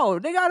 yo,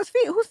 they got us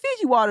whose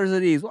Fiji waters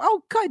are these? Well,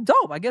 oh, okay,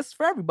 dope. I guess it's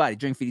for everybody.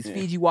 Drink these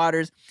Fiji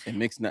waters and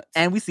mixed nuts.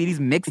 And we see these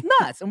mixed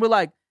nuts, and we're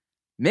like,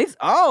 mixed.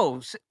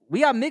 Oh,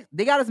 we got mixed.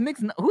 They got us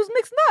mixed. Who's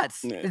mixed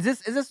nuts? Yeah. Is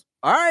this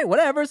all right?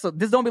 Whatever. So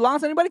this don't belong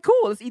to anybody.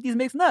 Cool. Let's eat these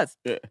mixed nuts.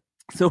 Yeah.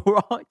 So we're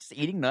all just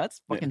eating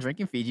nuts, fucking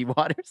drinking Fiji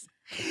waters.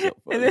 So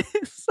and then,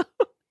 so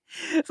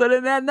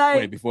then that night,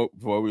 wait,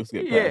 before we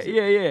skip past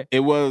yeah.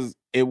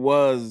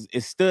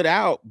 It stood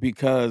out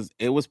because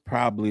it was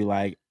probably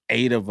like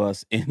 8 of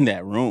us in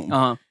that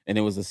room, and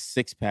it was a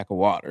 6-pack of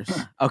waters.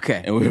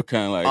 Okay, and we were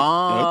kind of like,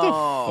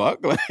 what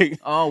the fuck? Like,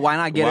 why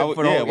not get it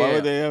for the? Why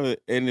would they have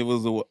it? And it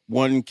was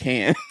one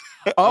can.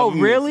 Oh,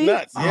 really?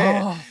 Nuts.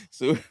 Yeah.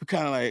 So we were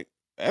kind of like,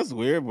 that's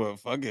weird, but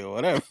fuck it,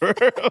 whatever.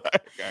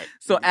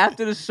 So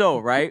after the show,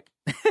 right?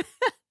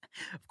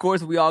 Of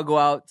course, we all go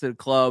out to the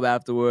club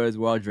afterwards.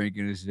 We're all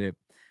drinking and shit.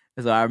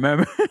 So I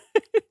remember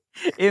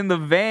in the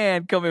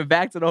van coming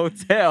back to the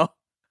hotel,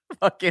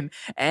 fucking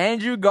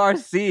Andrew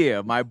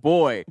Garcia, my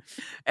boy.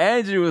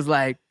 Andrew was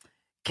like,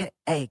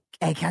 hey, can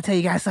I tell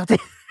you guys something?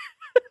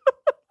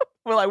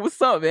 We're like,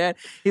 what's up, man?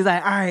 He's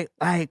like, all right,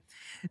 like,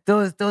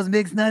 those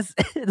mixed nuts,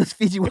 those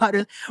Fiji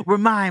waters were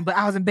mine, but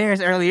I was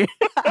embarrassed earlier.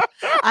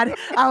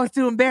 I was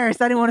too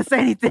embarrassed. I didn't want to say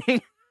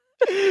anything.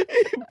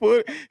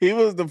 He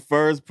was the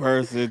first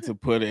person to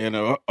put in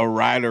a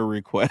rider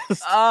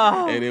request,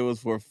 and it was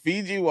for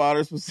Fiji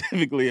water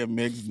specifically and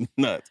mixed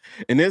nuts.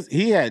 And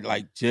he had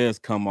like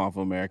just come off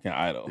American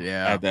Idol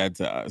at that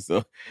time,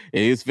 so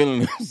he was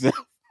feeling himself.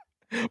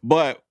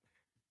 But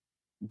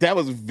that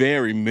was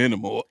very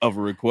minimal of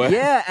a request.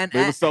 Yeah, and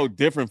it was so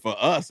different for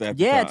us at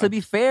the time. To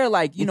be fair,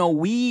 like,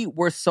 we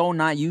were so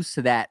not used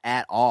to that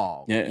at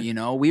all.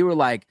 Yeah. We were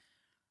like,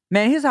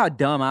 man, here's how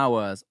dumb I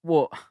was.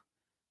 Well,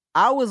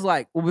 I was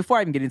like, before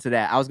I even get into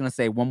that, I was going to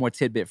say one more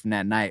tidbit from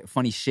that night.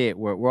 Funny shit.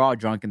 We're all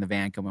drunk in the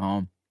van coming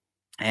home.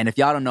 And if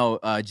y'all don't know,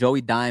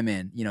 Joey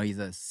Diamond, he's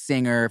a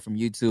singer from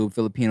YouTube,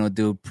 Filipino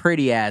dude,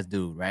 pretty ass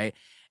dude, right?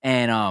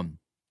 And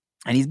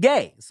he's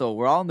gay. So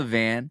we're all in the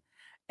van,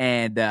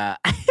 and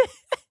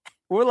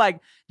we're like,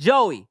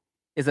 Joey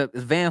is a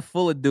van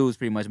full of dudes,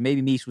 pretty much.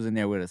 Maybe Mish was in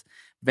there with us.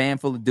 Van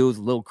full of dudes,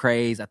 Lil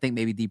Craze, I think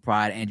maybe D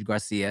Pride, Andrew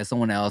Garcia,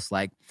 someone else,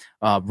 like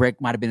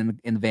Rick might have been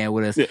in the van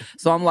with us. Yeah.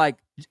 So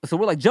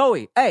we're like,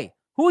 Joey, hey,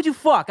 who would you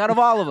fuck out of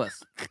all of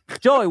us?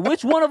 Joey,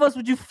 which one of us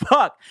would you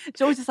fuck?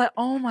 Joey's just like,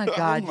 oh my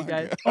God, you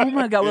guys. Oh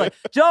my God. We're like,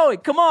 Joey,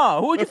 come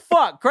on. Who would you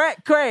fuck?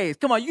 Craze.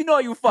 Come on. You know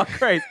you fuck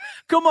Craze.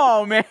 Come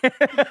on, man.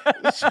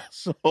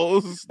 So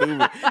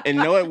stupid. And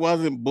no, it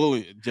wasn't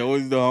bullying.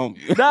 Joey's the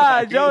homie.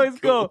 Nah, Joey's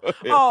cool.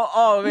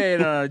 Oh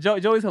man. No.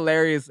 Joey's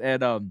hilarious.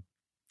 And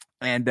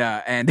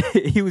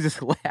he was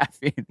just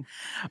laughing.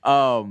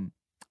 I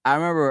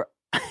remember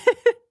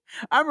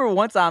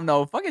one time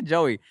though, fucking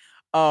Joey.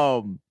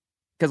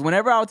 Because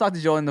whenever I would talk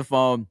to Joey on the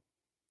phone,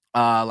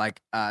 I'd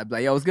be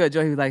like, yo, what's good,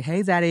 Joey? He was like,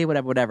 hey, Zaddy,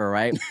 whatever,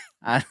 right?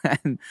 I'm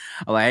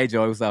like, hey,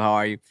 Joey, what's up? How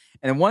are you?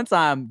 And then one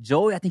time,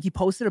 Joey, I think he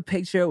posted a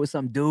picture with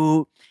some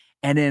dude,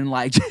 and then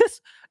like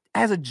just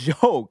as a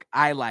joke,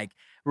 I like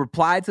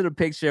replied to the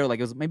picture, like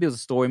maybe it was a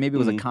story, maybe it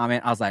was a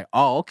comment. I was like,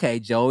 "Oh, okay,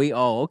 Joey.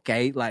 Oh,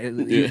 okay. Like,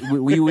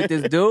 we with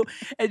this dude?"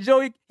 And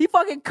Joey, he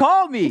fucking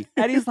called me,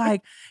 and he's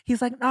like,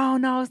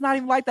 "No, it's not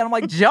even like that." I'm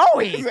like,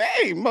 "Joey,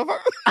 hey, motherfucker,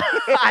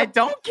 I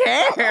don't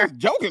care."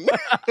 Joking.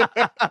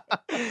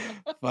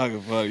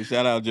 Fucking funny.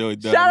 Shout out Joey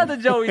Diamond. Shout out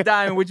to Joey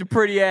Diamond with your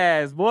pretty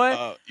ass,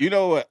 boy. You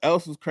know what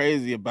else was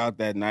crazy about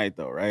that night,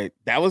 though, right?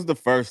 That was the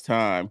first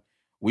time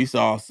we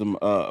saw some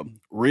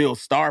real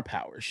star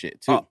power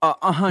shit too.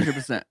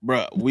 100%,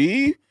 Bruh,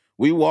 we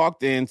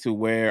walked into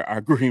where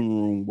our green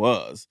room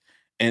was,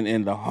 and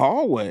in the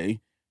hallway,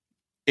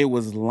 it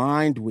was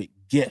lined with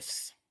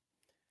gifts.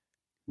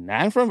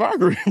 Not in front of our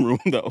green room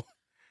though,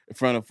 in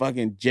front of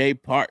fucking Jay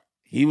Park.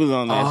 He was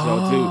on that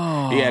show too.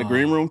 He had a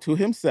green room to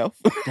himself.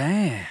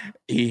 Damn.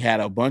 He had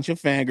a bunch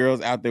of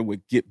fangirls out there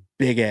with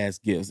big ass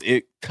gifts.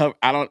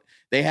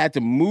 They had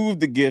to move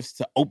the gifts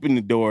to open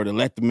the door to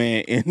let the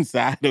man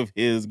inside of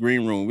his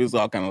green room. We was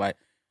all kind of like,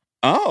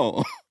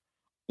 oh,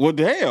 well,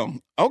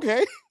 damn.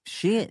 Okay.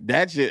 Shit.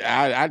 That shit,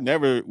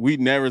 we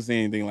never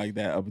seen anything like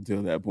that up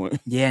until that point.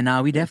 Yeah,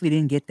 no, we definitely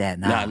didn't get that.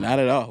 Nah, not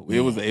at all.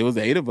 Yeah. It was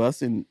 8 of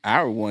us in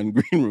our one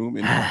green room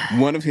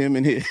and one of him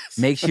in his.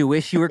 Makes you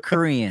wish you were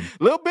Korean.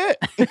 A little bit.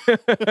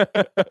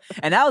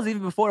 And that was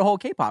even before the whole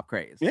K-pop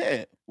craze.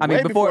 Yeah. I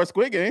mean, before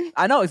Squid Game.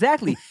 I know,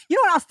 exactly. You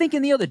know what I was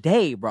thinking the other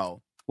day,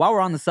 bro? While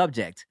we're on the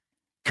subject,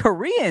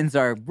 Koreans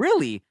are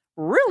really,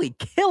 really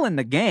killing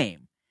the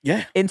game.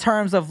 Yeah. In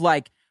terms of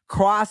like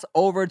cross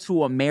over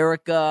to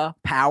America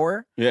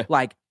power. Yeah.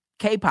 Like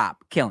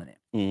K-pop killing it.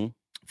 Mm-hmm.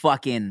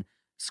 Fucking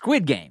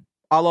Squid Game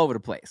all over the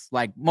place.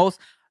 Like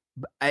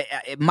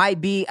it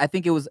might be, I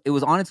think it was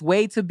on its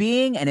way to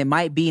being, and it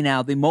might be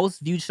now the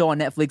most viewed show on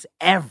Netflix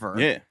ever.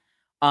 Yeah.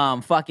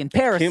 Fucking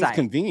Parasite.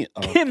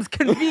 Kim's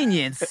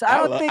Convenience.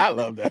 I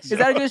love that show. Is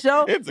that a good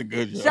show? It's a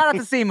good show. Shout out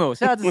to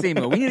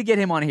Simu. We need to get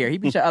him on here.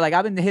 Like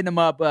I've been hitting him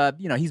up.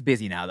 He's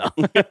busy now though.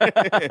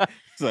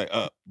 It's like,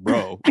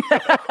 bro.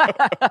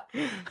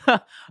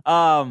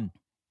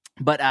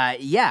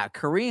 But yeah,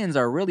 Koreans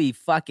are really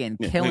fucking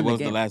killing what the was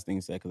game. the last thing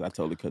you said? Because I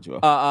totally cut you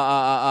off.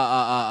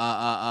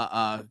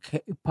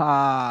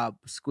 K-pop,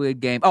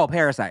 Squid Game. Oh,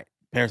 Parasite.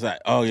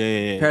 Oh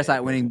yeah.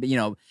 Parasite winning.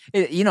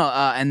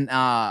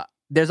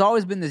 There's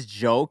always been this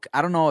joke.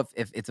 I don't know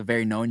if it's a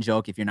very known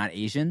joke if you're not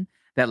Asian,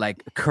 that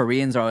like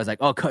Koreans are always like,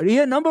 "Oh,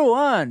 Korea number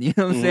one." You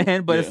know what I'm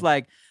saying? But it's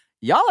like,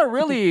 y'all are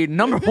really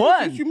number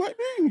one. You might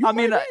be.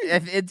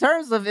 If in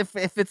terms of if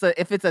it's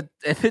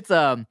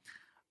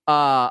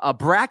a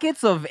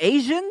brackets of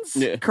Asians,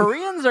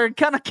 Koreans are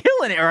kind of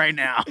killing it right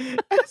now.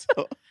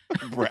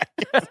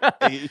 Brackets.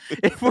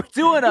 If we're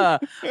doing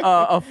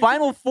a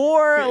Final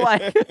Four,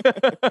 like.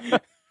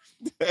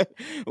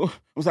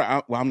 I'm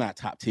sorry. I'm not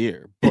top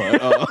tier, but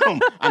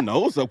I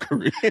know some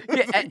Korean.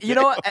 Yeah,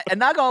 and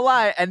not gonna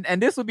lie, and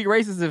this would be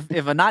racist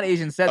if a not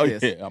Asian said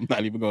this. Yeah, I'm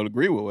not even gonna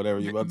agree with whatever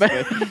you're about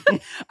to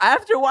say.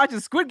 After watching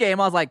Squid Game,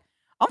 I was like,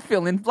 I'm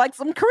feeling like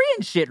some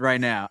Korean shit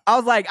right now. I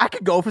was like, I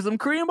could go for some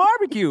Korean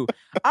barbecue.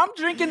 I'm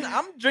drinking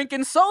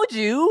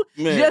soju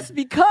just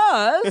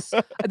because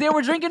they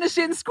were drinking the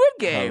shit in Squid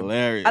Game.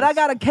 Hilarious. And I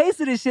got a case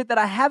of this shit that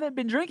I haven't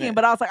been drinking,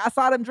 but I was like, I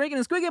saw them drinking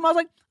in Squid Game. I was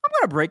like, I'm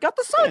gonna break out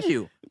the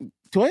soju.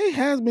 Tway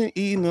has been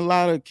eating a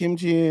lot of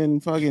kimchi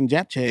and fucking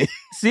japchae.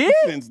 See?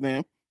 Since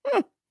then.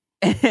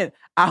 And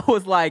I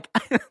was like,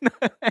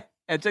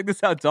 and check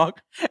this out, dog.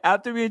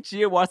 After me and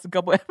Chia watched a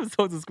couple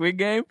episodes of Squid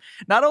Game,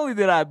 not only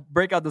did I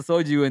break out the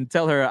soju and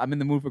tell her I'm in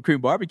the mood for Korean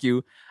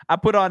barbecue, I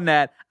put on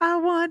that, I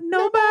want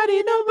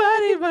nobody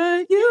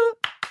but you.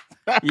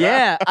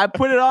 Yeah, I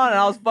put it on and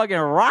I was fucking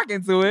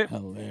rocking to it.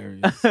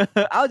 Hilarious. I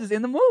was just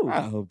in the mood.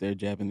 I hope they're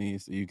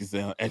Japanese so you can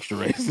sound extra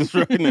racist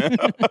right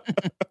now.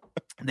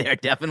 They're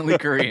definitely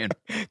Korean.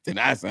 Then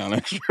I sound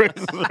extra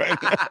racist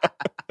right now.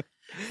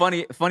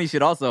 Funny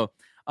shit also.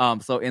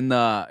 So in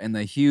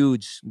the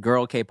huge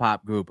girl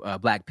K-pop group,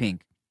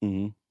 Blackpink,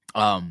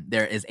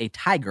 there is a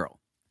Thai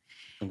girl.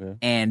 Okay.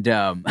 And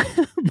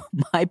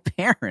my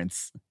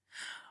parents,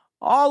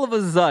 all of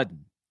a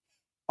sudden,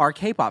 are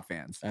K-pop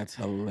fans. That's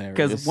hilarious.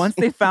 Because once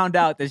they found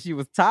out that she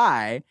was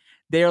Thai,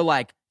 they're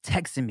like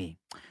texting me,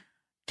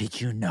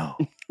 "Did you know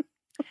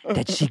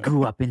that she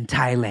grew up in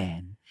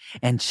Thailand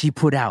and she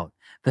put out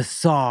the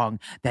song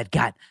that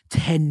got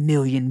 10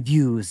 million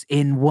views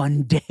in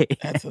one day?"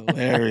 That's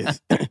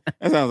hilarious. That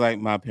sounds like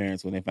my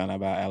parents when they found out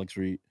about Alex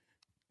Reed.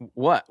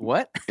 What?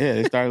 Yeah,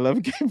 they started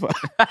loving K-pop.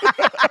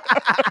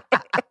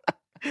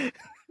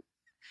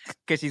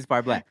 Because she's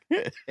part black.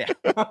 Yeah.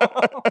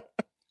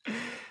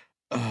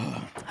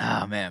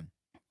 Oh, man.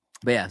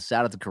 But yeah,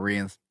 shout out to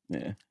Koreans.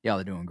 Yeah. Y'all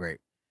are doing great.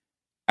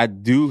 I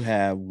do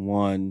have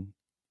one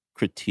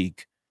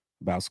critique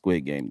about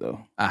Squid Game,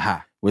 though.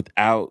 Aha.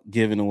 Without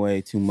giving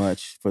away too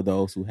much for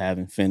those who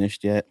haven't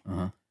finished yet.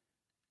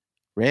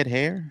 Red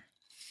hair?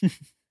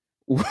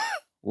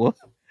 What?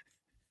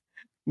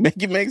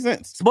 Make it make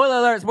sense.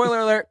 Spoiler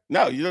alert.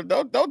 No, you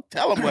don't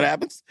tell them what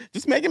happens.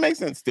 Just make it make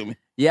sense to me.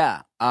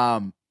 Yeah.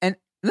 And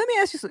Let me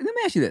ask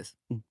you this.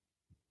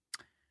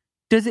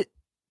 Does it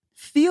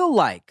feel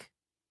like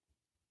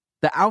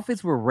the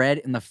outfits were red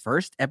in the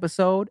first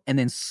episode and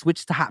then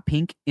switched to hot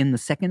pink in the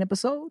second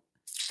episode?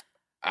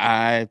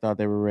 I thought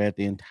they were red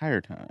the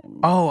entire time.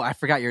 Oh, I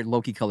forgot you're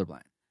low-key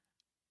colorblind.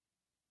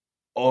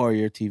 Or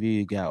your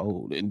TV got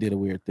old and did a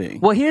weird thing.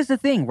 Well, here's the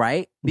thing,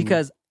 right?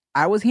 Because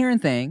I was hearing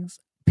things.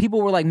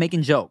 People were like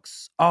making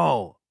jokes.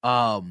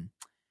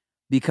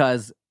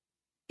 Because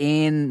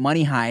in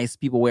Money Heist,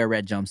 people wear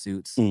red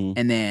jumpsuits.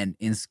 And then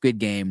in Squid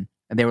Game,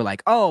 they were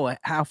like, oh,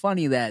 how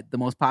funny that the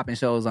most popping,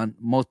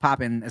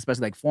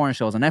 especially like foreign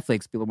shows on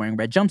Netflix, people wearing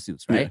red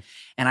jumpsuits, right? Yeah.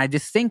 And I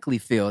distinctly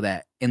feel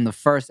that in the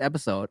first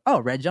episode,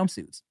 red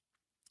jumpsuits.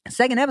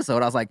 Second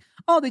episode, I was like,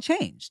 oh, they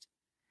changed.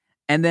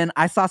 And then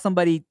I saw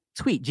somebody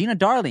tweet, Gina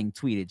Darling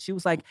tweeted. She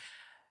was like,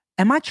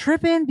 am I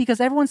tripping?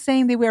 Because everyone's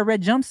saying they wear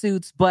red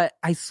jumpsuits, but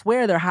I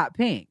swear they're hot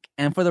pink.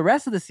 And for the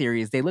rest of the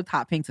series, they looked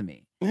hot pink to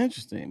me.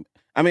 Interesting.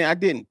 I mean, I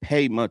didn't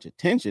pay much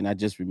attention. I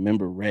just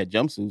remember red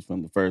jumpsuits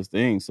from the first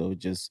thing. So it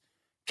just,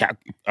 red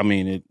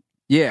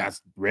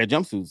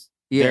jumpsuits.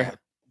 Yeah.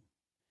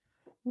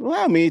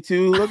 Allow me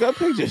to look up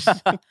pictures.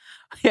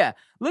 Yeah,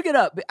 look it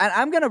up.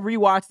 I'm going to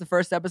rewatch the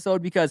first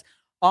episode because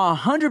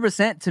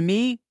 100% to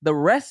me, the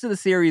rest of the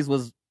series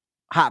was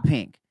hot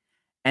pink.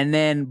 And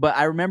then, but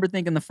I remember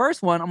thinking the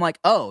first one, I'm like,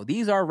 oh,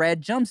 these are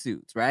red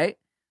jumpsuits, right?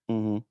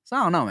 Mm-hmm. So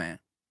I don't know, man.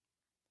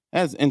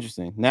 That's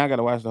interesting. Now I got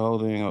to watch the whole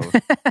thing over.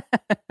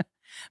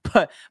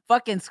 But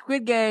fucking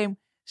Squid Game,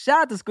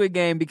 shout out to Squid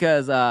Game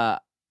because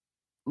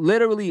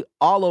literally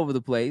all over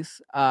the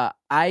place. I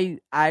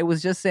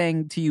was just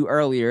saying to you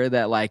earlier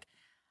that like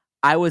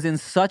I was in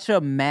such a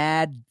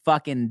mad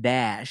fucking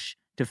dash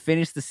to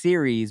finish the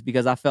series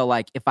because I felt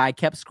like if I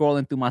kept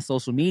scrolling through my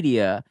social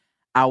media,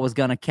 I was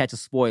gonna catch a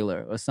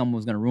spoiler or someone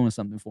was gonna ruin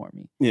something for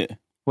me. Yeah.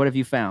 What have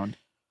you found?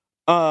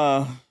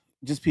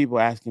 Just people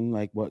asking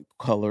like what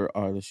color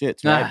are the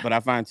shits, right? But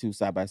I find two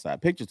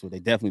side-by-side pictures where they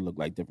definitely look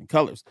like different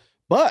colors.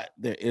 But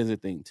there is a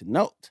thing to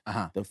note.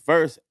 The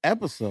first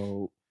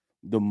episode,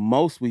 the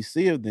most we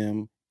see of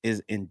them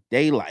is in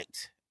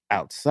daylight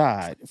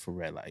outside for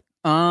red light.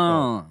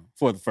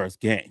 For the first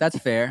game. That's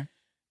fair.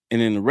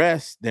 And then the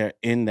rest, they're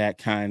in that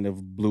kind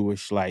of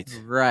bluish light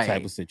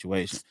type of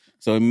situation.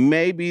 So it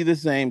may be the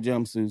same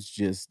jumpsuits,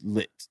 just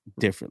lit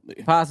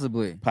differently.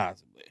 Possibly.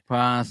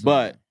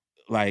 But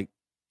like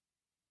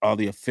all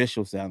the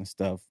official sounding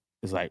stuff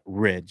is like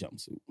red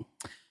jumpsuit.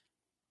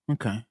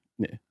 Okay.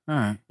 Yeah. All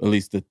right. At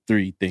least the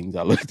three things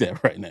I looked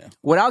at right now.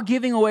 Without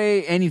giving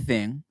away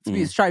anything,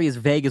 let's try to be as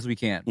vague as we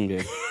can.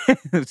 Okay.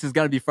 Which is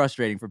going to be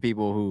frustrating for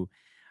people who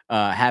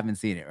haven't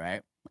seen it,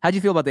 right? How'd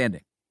you feel about the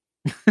ending?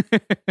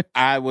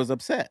 I was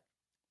upset.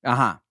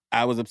 I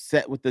was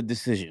upset with the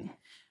decision.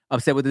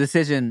 Upset with the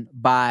decision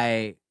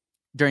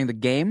during the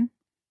game?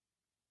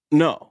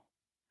 No.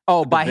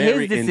 Oh, by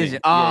his decision. Ending.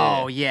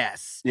 Oh,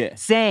 yes. Yeah.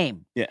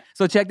 Same. Yeah.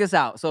 So check this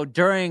out. So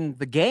during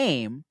the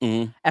game,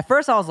 at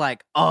first I was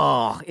like,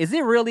 oh, is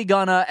it really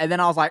gonna? And then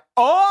I was like,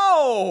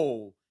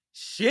 oh,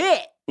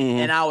 shit.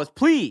 And I was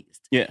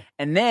pleased. Yeah.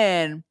 And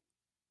then,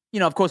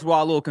 of course, we're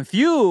all a little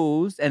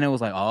confused. And it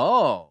was like,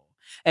 oh.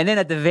 And then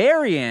at the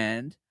very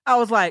end, I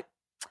was like,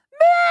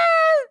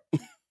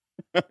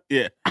 man.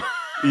 Yeah.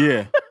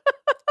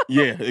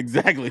 Yeah,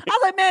 exactly. I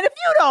was like, man, if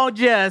you don't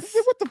just.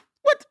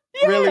 What?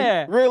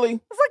 Yeah. Really? I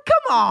was like,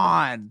 come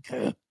on.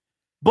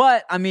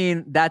 But, I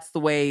mean, that's the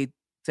way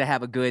to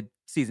have a good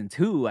season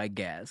 2, I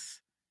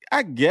guess.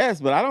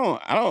 But I don't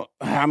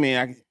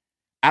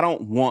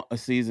want a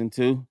season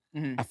 2.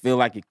 I feel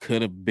like it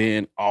could have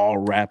been all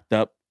wrapped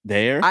up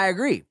there. I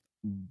agree.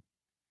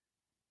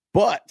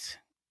 But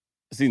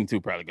season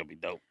 2 probably gonna be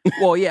dope.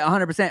 Well, yeah,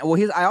 100%.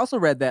 Well, I also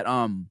read that,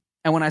 and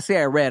when I say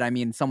I read, I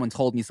mean someone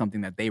told me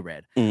something that they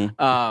read.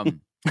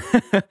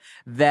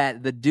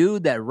 That the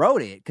dude that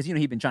wrote it, because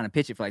he'd been trying to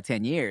pitch it for like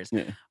 10 years,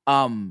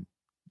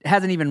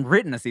 hasn't even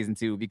written a season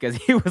 2 because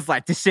he was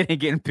like, this shit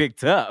ain't getting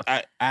picked up.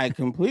 I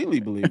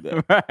completely believe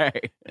that.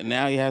 Right. And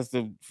now he has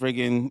to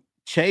friggin'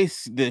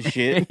 chase this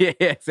shit. Yeah,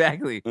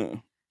 exactly.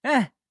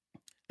 That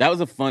was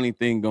a funny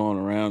thing going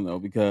around though,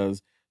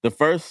 because the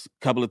first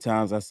couple of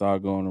times I saw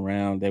it going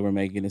around, they were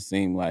making it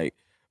seem like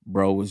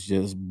bro was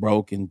just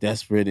broke and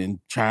desperate and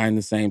trying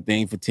the same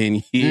thing for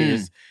 10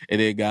 years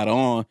and it got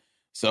on.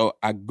 So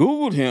I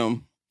Googled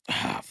him.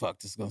 Fuck,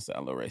 this is going to sound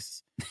a little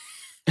racist.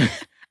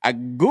 I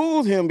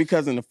Googled him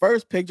because in the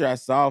first picture I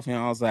saw of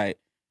him, I was like,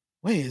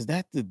 wait, is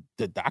that the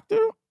doctor?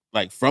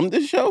 Like from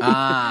this show?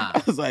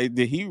 I was like,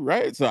 did he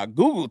write? So I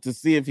Googled to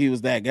see if he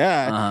was that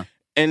guy.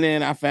 And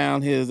then I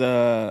found his,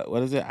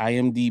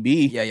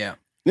 IMDb. Yeah.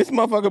 This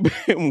motherfucker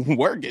been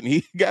working.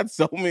 He got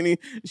so many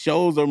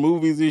shows or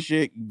movies and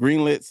shit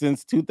greenlit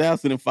since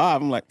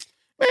 2005. I'm like,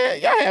 man,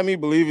 y'all had me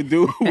believing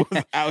dude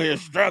was out here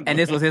struggling. And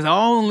this was his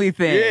only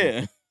thing.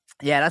 Yeah.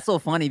 Yeah, that's so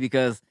funny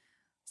because,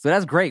 so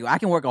that's great. I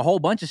can work a whole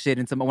bunch of shit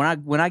into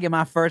when I get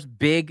my first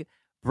big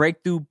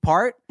breakthrough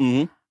part,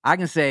 I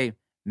can say,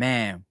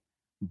 man,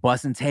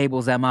 busting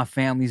tables at my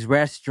family's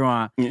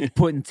restaurant,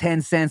 putting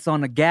 10 cents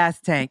on the gas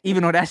tank,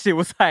 even though that shit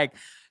was like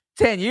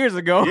 10 years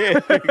ago. Yeah,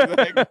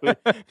 exactly.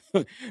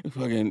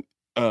 Fucking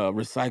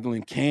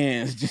recycling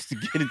cans just to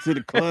get into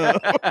the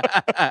club.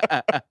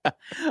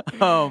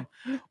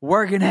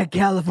 Working at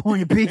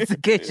California Pizza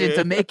Kitchen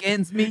to make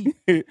ends meet.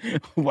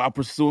 While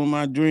pursuing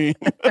my dream.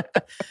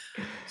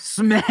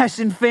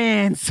 Smashing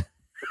fans.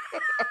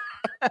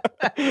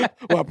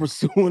 While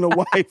pursuing a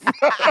wife.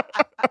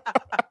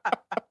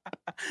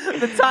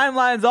 The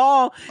timeline's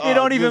all, it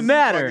don't even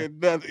matter. It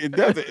doesn't.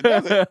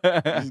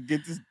 Just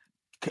get this,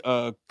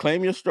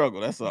 claim your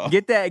struggle, that's all.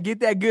 Get that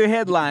good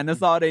headline,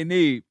 that's all they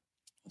need.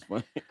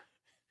 So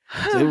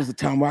there was a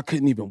time where I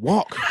couldn't even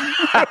walk.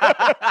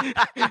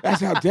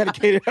 That's how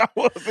dedicated I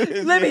was.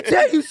 Let me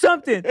tell you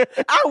something.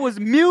 I was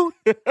mute.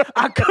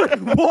 I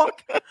couldn't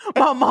walk.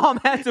 My mom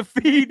had to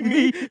feed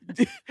me.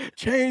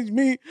 Change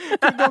me.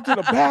 To go to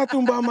the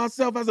bathroom by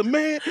myself as a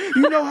man.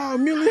 You know how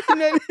humiliating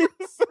that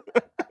is?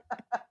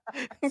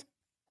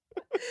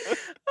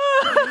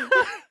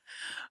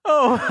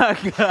 Oh my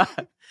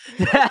God.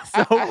 That's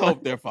so I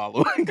hope they're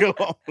following. Go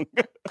on.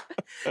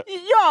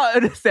 Y'all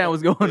understand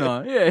what's going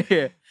on.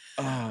 Yeah.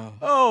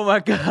 Oh my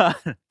God.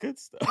 Good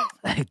stuff.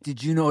 Like,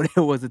 did you know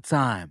there was a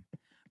time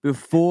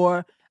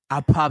before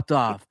I popped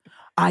off,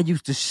 I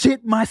used to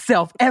shit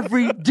myself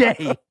every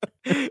day.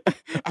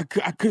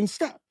 I couldn't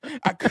stop.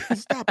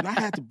 And I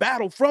had to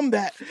battle from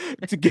that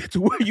to get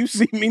to where you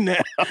see me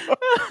now.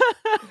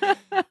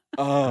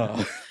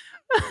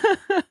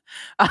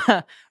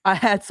 I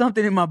had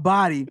something in my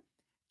body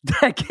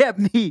that kept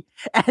me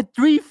at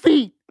 3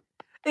 feet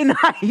in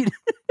height.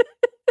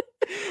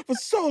 For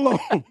so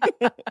long.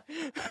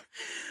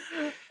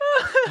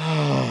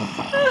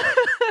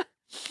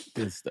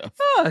 Good stuff.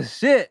 Oh,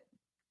 shit.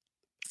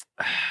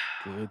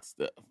 Good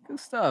stuff. Good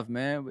stuff,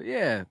 man. But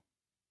yeah,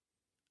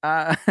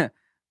 I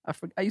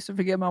used to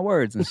forget my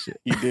words and shit.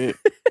 You did.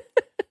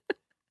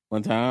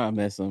 One time I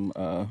met some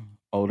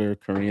older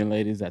Korean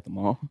ladies at the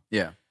mall.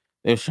 Yeah.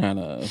 They was trying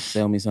to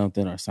sell me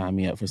something or sign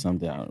me up for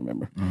something. I don't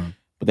remember. Mm-hmm.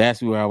 But they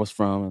asked me where I was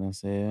from. And I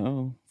said,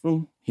 oh,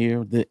 from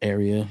here, the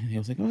area. And he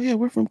was like, oh, yeah,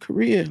 we're from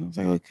Korea. And I was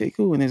like, okay,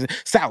 cool. And they said,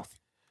 South.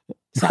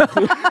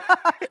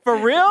 For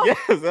real? Yes,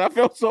 and I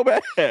felt so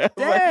bad.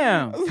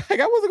 Damn. I was like,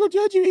 I wasn't going to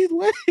judge you either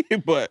way.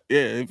 But yeah,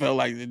 it felt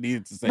like it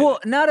needed to say Well,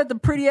 that. now that the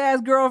pretty ass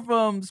girl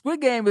from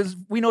Squid Game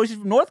we know she's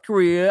from North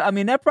Korea. I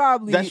mean, that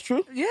probably... That's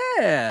true?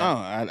 Yeah. Oh,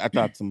 I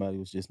thought somebody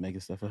was just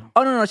making stuff up.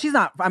 Oh, no, she's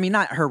not. I mean,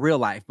 not her real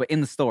life, but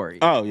in the story.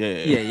 Oh,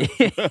 yeah. Yeah.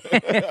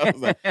 I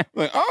was like,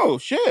 oh,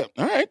 shit.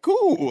 All right,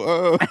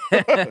 cool.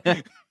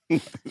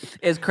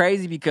 It's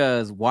crazy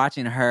because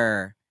watching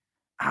her,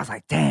 I was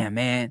like, damn,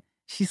 man,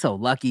 she's so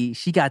lucky.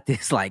 She got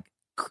this,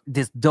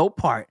 this dope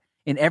part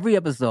in every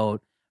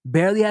episode.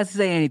 Barely has to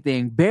say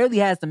anything. Barely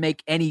has to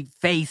make any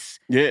face.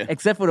 Yeah.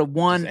 Except for the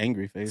one... Just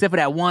angry face. Except for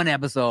that one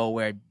episode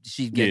where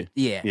she gets...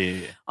 Yeah.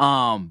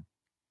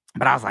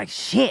 But I was like,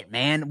 shit,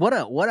 man, what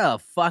a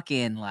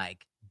fucking,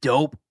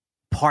 dope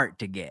part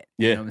to get.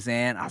 Yeah. You know what I'm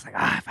saying? I was like,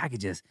 if I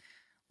could just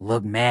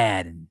look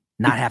mad and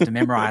not have to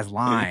memorize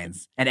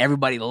lines and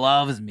everybody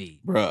loves me.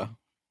 Bruh,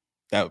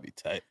 that would be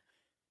tight.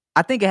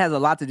 I think it has a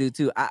lot to do,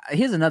 too.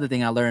 Here's another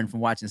thing I learned from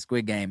watching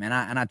Squid Game, and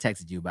I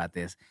texted you about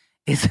this,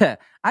 is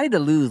that I need to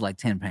lose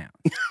 10 pounds.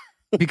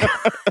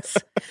 Because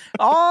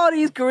all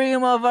these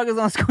Korean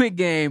motherfuckers on Squid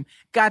Game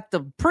got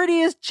the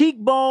prettiest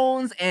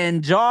cheekbones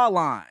and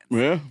jawlines.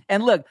 Yeah.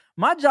 And look,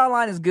 my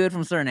jawline is good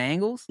from certain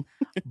angles,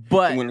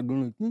 but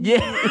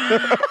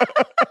yeah.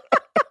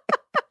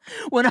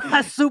 When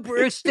I super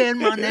extend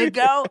my neck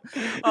out.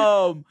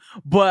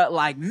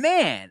 But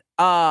man,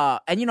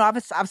 and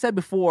I've said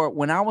before,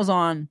 when I was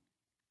on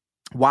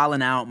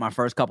Wildin' Out my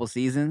first couple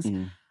seasons,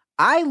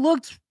 I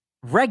looked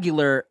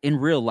regular in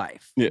real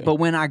life. Yeah. But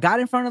when I got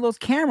in front of those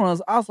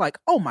cameras, I was like,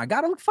 oh my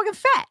God, I look fucking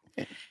fat.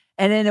 Yeah.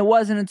 And then it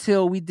wasn't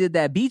until we did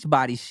that beach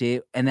body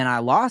shit, and then I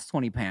lost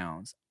 20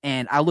 pounds.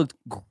 And I looked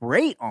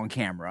great on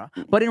camera.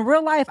 But in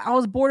real life, I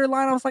was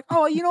borderline. I was like,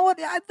 oh, you know what?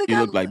 I think you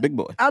look like Big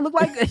Boy. I look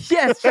like,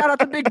 yes, shout out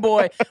to Big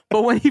Boy.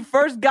 But when he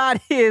first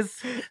got his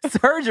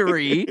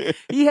surgery,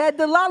 he had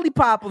the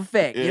lollipop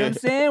effect. You know what I'm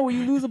saying? Where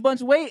you lose a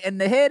bunch of weight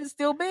and the head is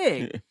still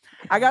big.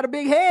 I got a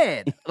big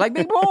head, like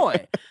Big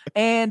Boy.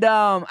 And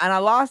I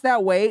lost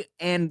that weight.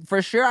 And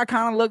for sure, I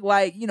kind of looked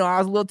like, I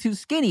was a little too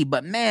skinny.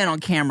 But man, on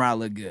camera, I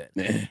look good.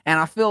 And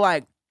I feel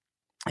like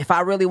if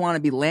I really want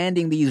to be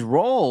landing these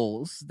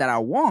roles that I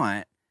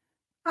want,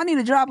 I need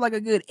to drop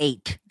a good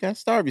 8. You gotta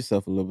starve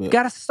yourself a little bit.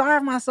 Gotta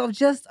starve myself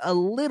just a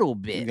little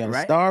bit. You gotta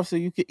right? starve so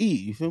you can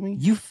eat. You feel me?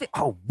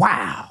 Oh,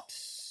 wow.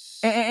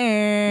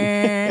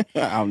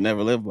 I'll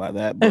never live by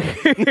that.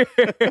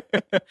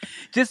 But.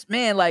 Just,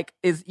 man,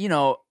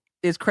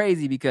 it's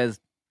crazy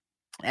because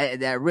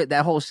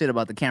that whole shit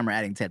about the camera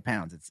adding 10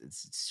 pounds,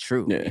 it's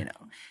true, but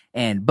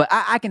I'm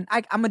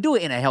gonna do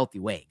it in a healthy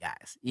way,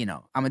 guys. I'm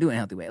gonna do it in a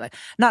healthy way.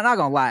 Not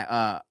gonna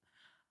lie,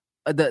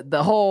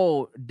 the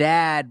whole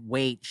dad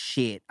weight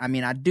shit. I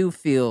mean, I do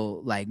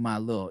feel like my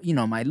little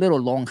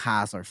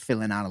longhas are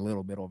filling out a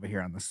little bit over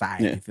here on the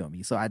side. You feel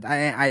me? So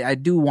I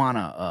do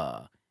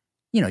wanna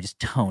just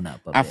tone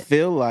up a bit. I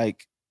feel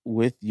like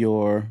with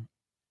your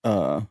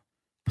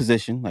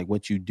position, like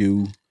what you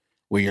do,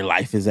 where your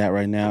life is at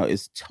right now,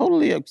 it's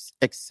totally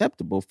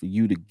acceptable for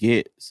you to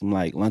get some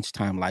like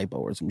lunchtime lipo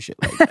or some shit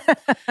like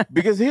that.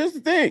 Because here's the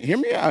thing, hear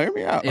me out,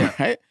 Yeah.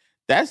 right?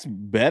 That's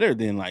better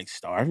than like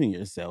starving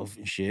yourself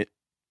and shit,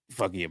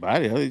 fucking your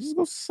body up. Just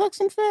go suck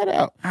some fat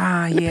out.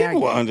 And the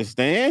people will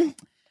understand.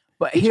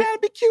 But He trying to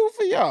be cute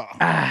for y'all.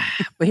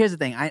 But here's the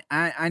thing,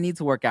 I need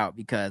to work out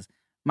because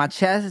my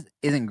chest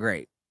isn't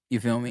great. You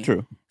feel me?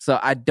 True. So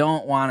I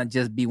don't want to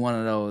just be one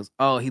of those,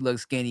 oh, he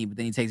looks skinny, but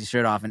then he takes his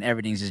shirt off and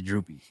everything's just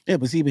droopy. Yeah,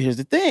 but here's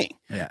the thing.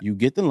 Yeah. You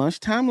get the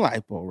lunchtime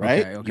lipo,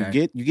 right?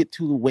 Okay. You get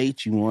to the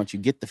weight you want, you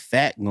get the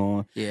fat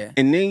going, Yeah.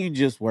 and then you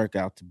just work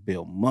out to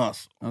build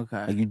muscle.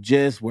 Okay. Like you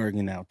just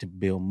working out to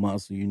build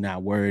muscle. You're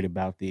not worried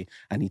about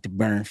I need to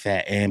burn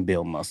fat and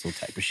build muscle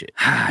type of shit.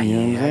 You know what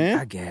I'm saying?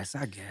 I guess.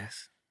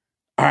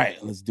 All right,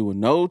 let's do a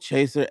no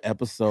chaser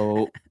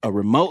episode, a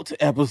remote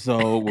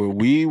episode where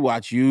we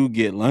watch you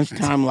get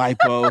lunchtime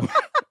lipo.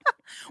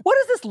 What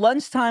is this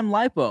lunchtime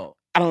lipo?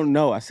 I don't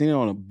know. I seen it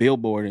on a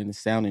billboard and it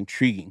sounded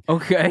intriguing.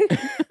 Okay.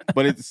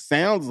 But it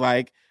sounds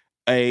like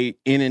a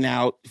in and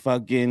out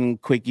fucking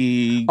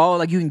quickie. Oh,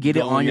 like you can get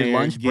it go on your there,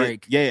 lunch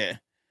break. Yeah.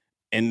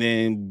 And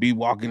then be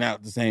walking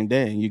out the same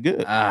day and you're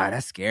good.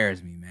 That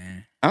scares me,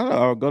 man. I don't know.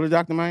 Or go to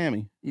Dr.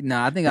 Miami.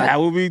 No, I think That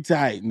would be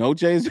tight. No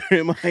chaser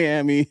in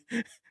Miami.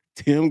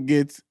 Tim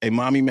gets a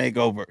mommy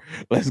makeover.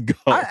 Let's go.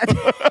 I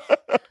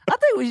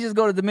think we should just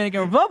go to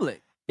Dominican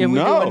Republic. If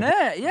we're No. doing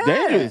that, yeah.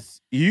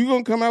 Dangerous. You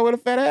gonna come out with a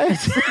fat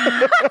ass?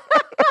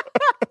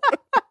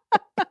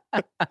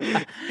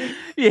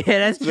 Yeah,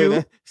 that's So true.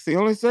 that's the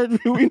only surgery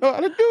we know how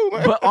to do,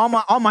 man. But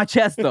on my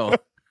chest though.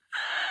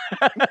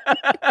 You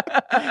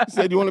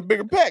said you want a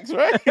bigger pecs,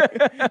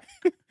 right?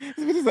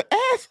 There's an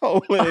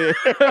asshole in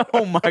there.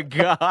 Oh my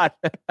God.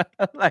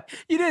 Like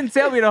you didn't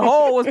tell me the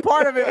hole was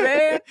part of it,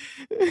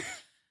 man.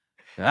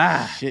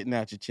 Shitting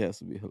out your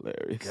chest would be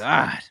hilarious.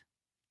 God.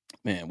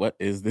 Man, what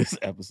is this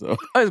episode?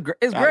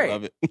 It's I great.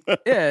 love it.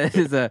 Yeah,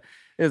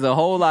 there's a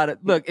whole lot of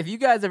look. If you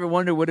guys ever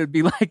wonder what it'd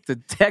be like to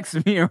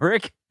text me and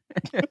Rick,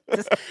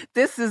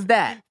 this is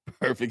that.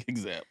 Perfect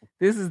example.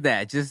 This is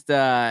that. Just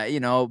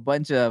a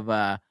bunch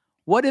of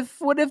what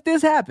if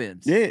this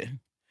happens? Yeah.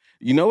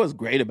 You know what's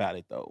great about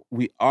it though?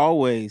 We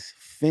always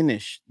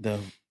finish the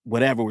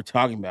whatever we're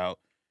talking about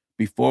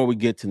before we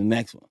get to the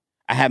next one.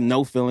 I have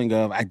no feeling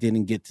of I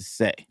didn't get to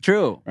say.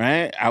 True.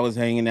 Right? I was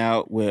hanging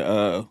out with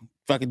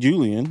fucking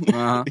Julian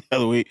the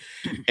other week.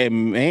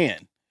 And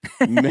man,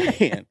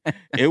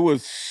 it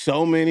was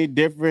so many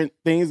different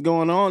things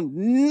going on.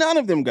 None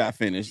of them got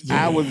finished.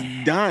 Yeah. I was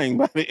dying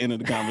by the end of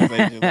the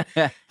conversation.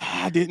 Like,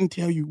 I didn't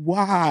tell you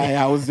why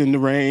I was in the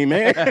rain,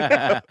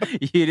 man.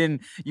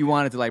 You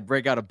wanted to like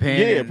break out a pen.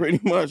 Yeah, pretty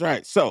much.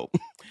 Right. So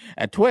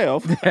at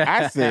 12,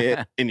 I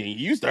said, and then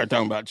you start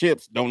talking about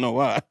chips. Don't know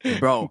why.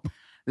 Bro,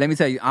 let me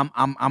tell you,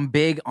 I'm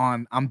big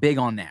on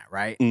that,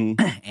 right?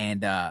 Mm.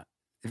 And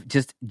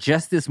just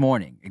this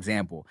morning,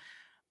 example,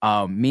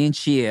 me and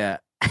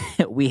Chia,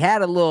 we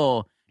had a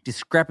little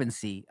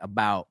discrepancy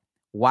about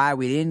why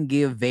we didn't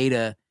give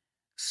Veda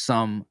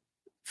some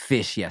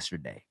fish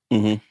yesterday.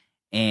 Mm-hmm.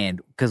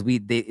 And because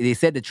they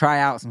said to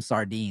try out some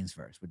sardines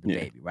first with the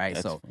baby, right?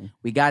 So funny.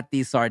 we got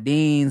these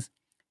sardines,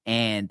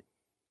 and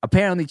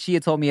apparently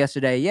Chia told me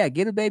yesterday, yeah,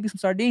 get the baby some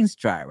sardines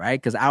to try,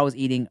 right? Because I was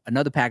eating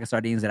another pack of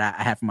sardines that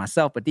I had for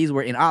myself, but these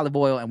were in olive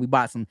oil, and we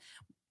bought some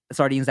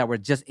sardines that were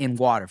just in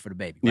water for the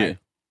baby, right? Yeah.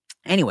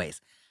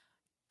 Anyways,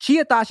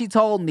 Chia thought she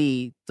told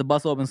me to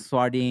bust open some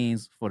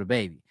sardines for the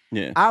baby.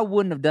 Yeah. I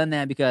wouldn't have done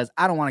that because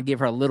I don't want to give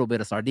her a little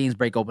bit of sardines,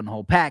 break open the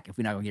whole pack if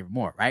we're not going to give her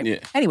more, right? Yeah.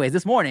 Anyways,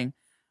 this morning,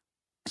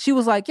 she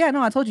was like, yeah,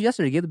 no, I told you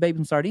yesterday to give the baby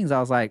some sardines. I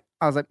was like,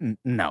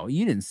 no,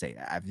 you didn't say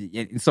that.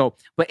 And so,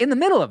 but in the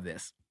middle of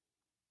this,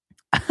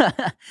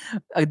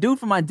 a dude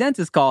from my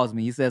dentist calls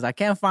me. He says, I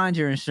can't find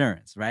your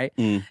insurance, right?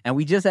 Mm. And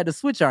we just had to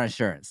switch our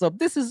insurance. So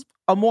this is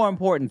a more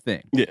important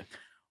thing. Yeah.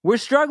 We're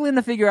struggling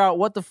to figure out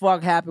what the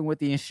fuck happened with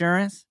the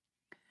insurance.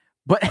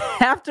 But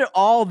after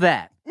all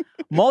that,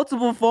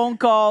 multiple phone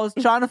calls,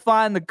 trying to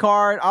find the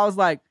card, I was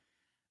like,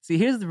 see,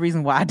 here's the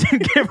reason why I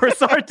didn't give her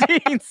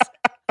sardines.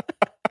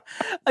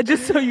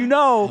 Just so you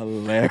know,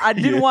 Hilarious. I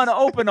didn't want to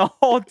open a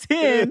whole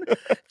tin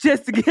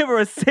just to give her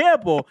a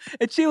sample.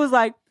 And she was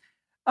like,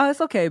 oh,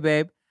 it's okay,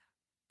 babe.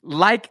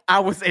 Like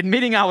I was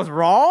admitting I was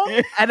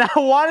wrong, and I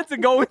wanted to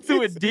go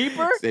into it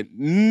deeper. Said,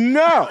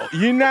 no,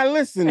 you're not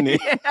listening.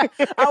 Yeah,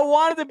 I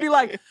wanted to be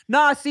like,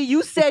 nah, see,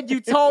 you said you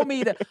told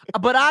me that,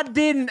 but I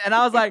didn't. And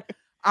I was like,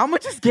 I'm gonna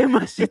just get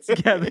my shit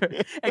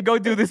together and go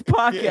do this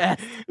podcast.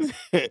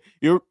 It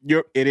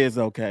is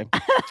okay.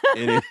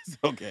 It is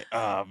okay.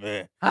 Oh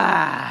man.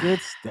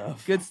 Good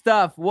stuff. Good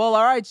stuff. Well,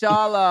 all right,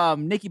 y'all.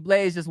 Nikki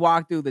Blaze just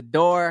walked through the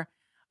door.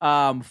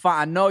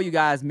 I know you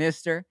guys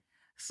missed her.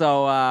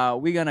 So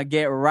we're gonna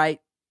get right.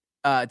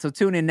 So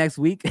tune in next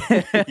week.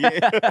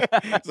 Yeah.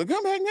 So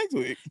come back next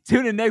week.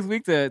 Tune in next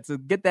week to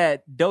get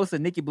that dose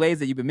of Nikki Blaze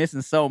that you've been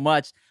missing so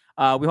much.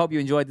 We hope you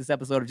enjoyed this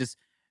episode of just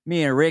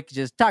me and Rick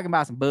just talking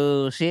about some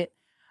bullshit.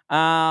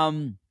 Yeah,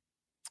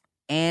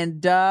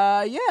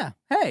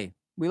 hey,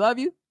 we love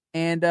you.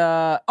 And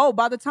by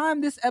the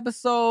time this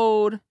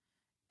episode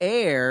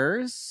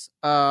airs,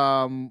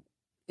 the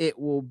date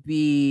will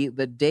be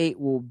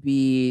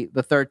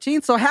the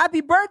 13th. So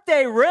happy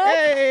birthday, Rick!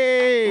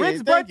 Hey,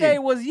 Rick's birthday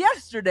was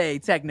yesterday,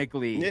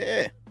 technically.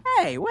 Yeah.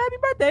 Hey, well, happy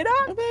birthday, dog.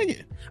 Well, thank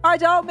you. All right,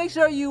 y'all, make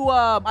sure you,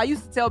 I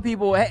used to tell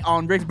people, hey,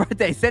 on Rick's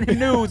birthday, send him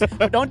news,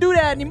 but don't do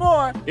that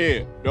anymore.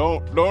 Yeah,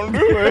 don't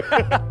do it.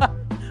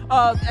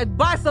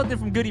 Buy something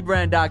from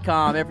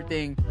goodybrand.com.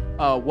 Everything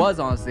was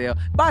on sale.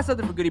 Buy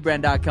something from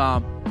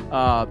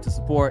goodybrand.com to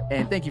support.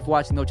 And thank you for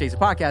watching No Chaser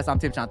Podcast. I'm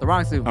Tim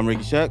Chantarangsu. I'm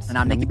Ricky Shucks. And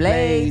I'm Nikki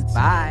Blades.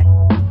 Bye.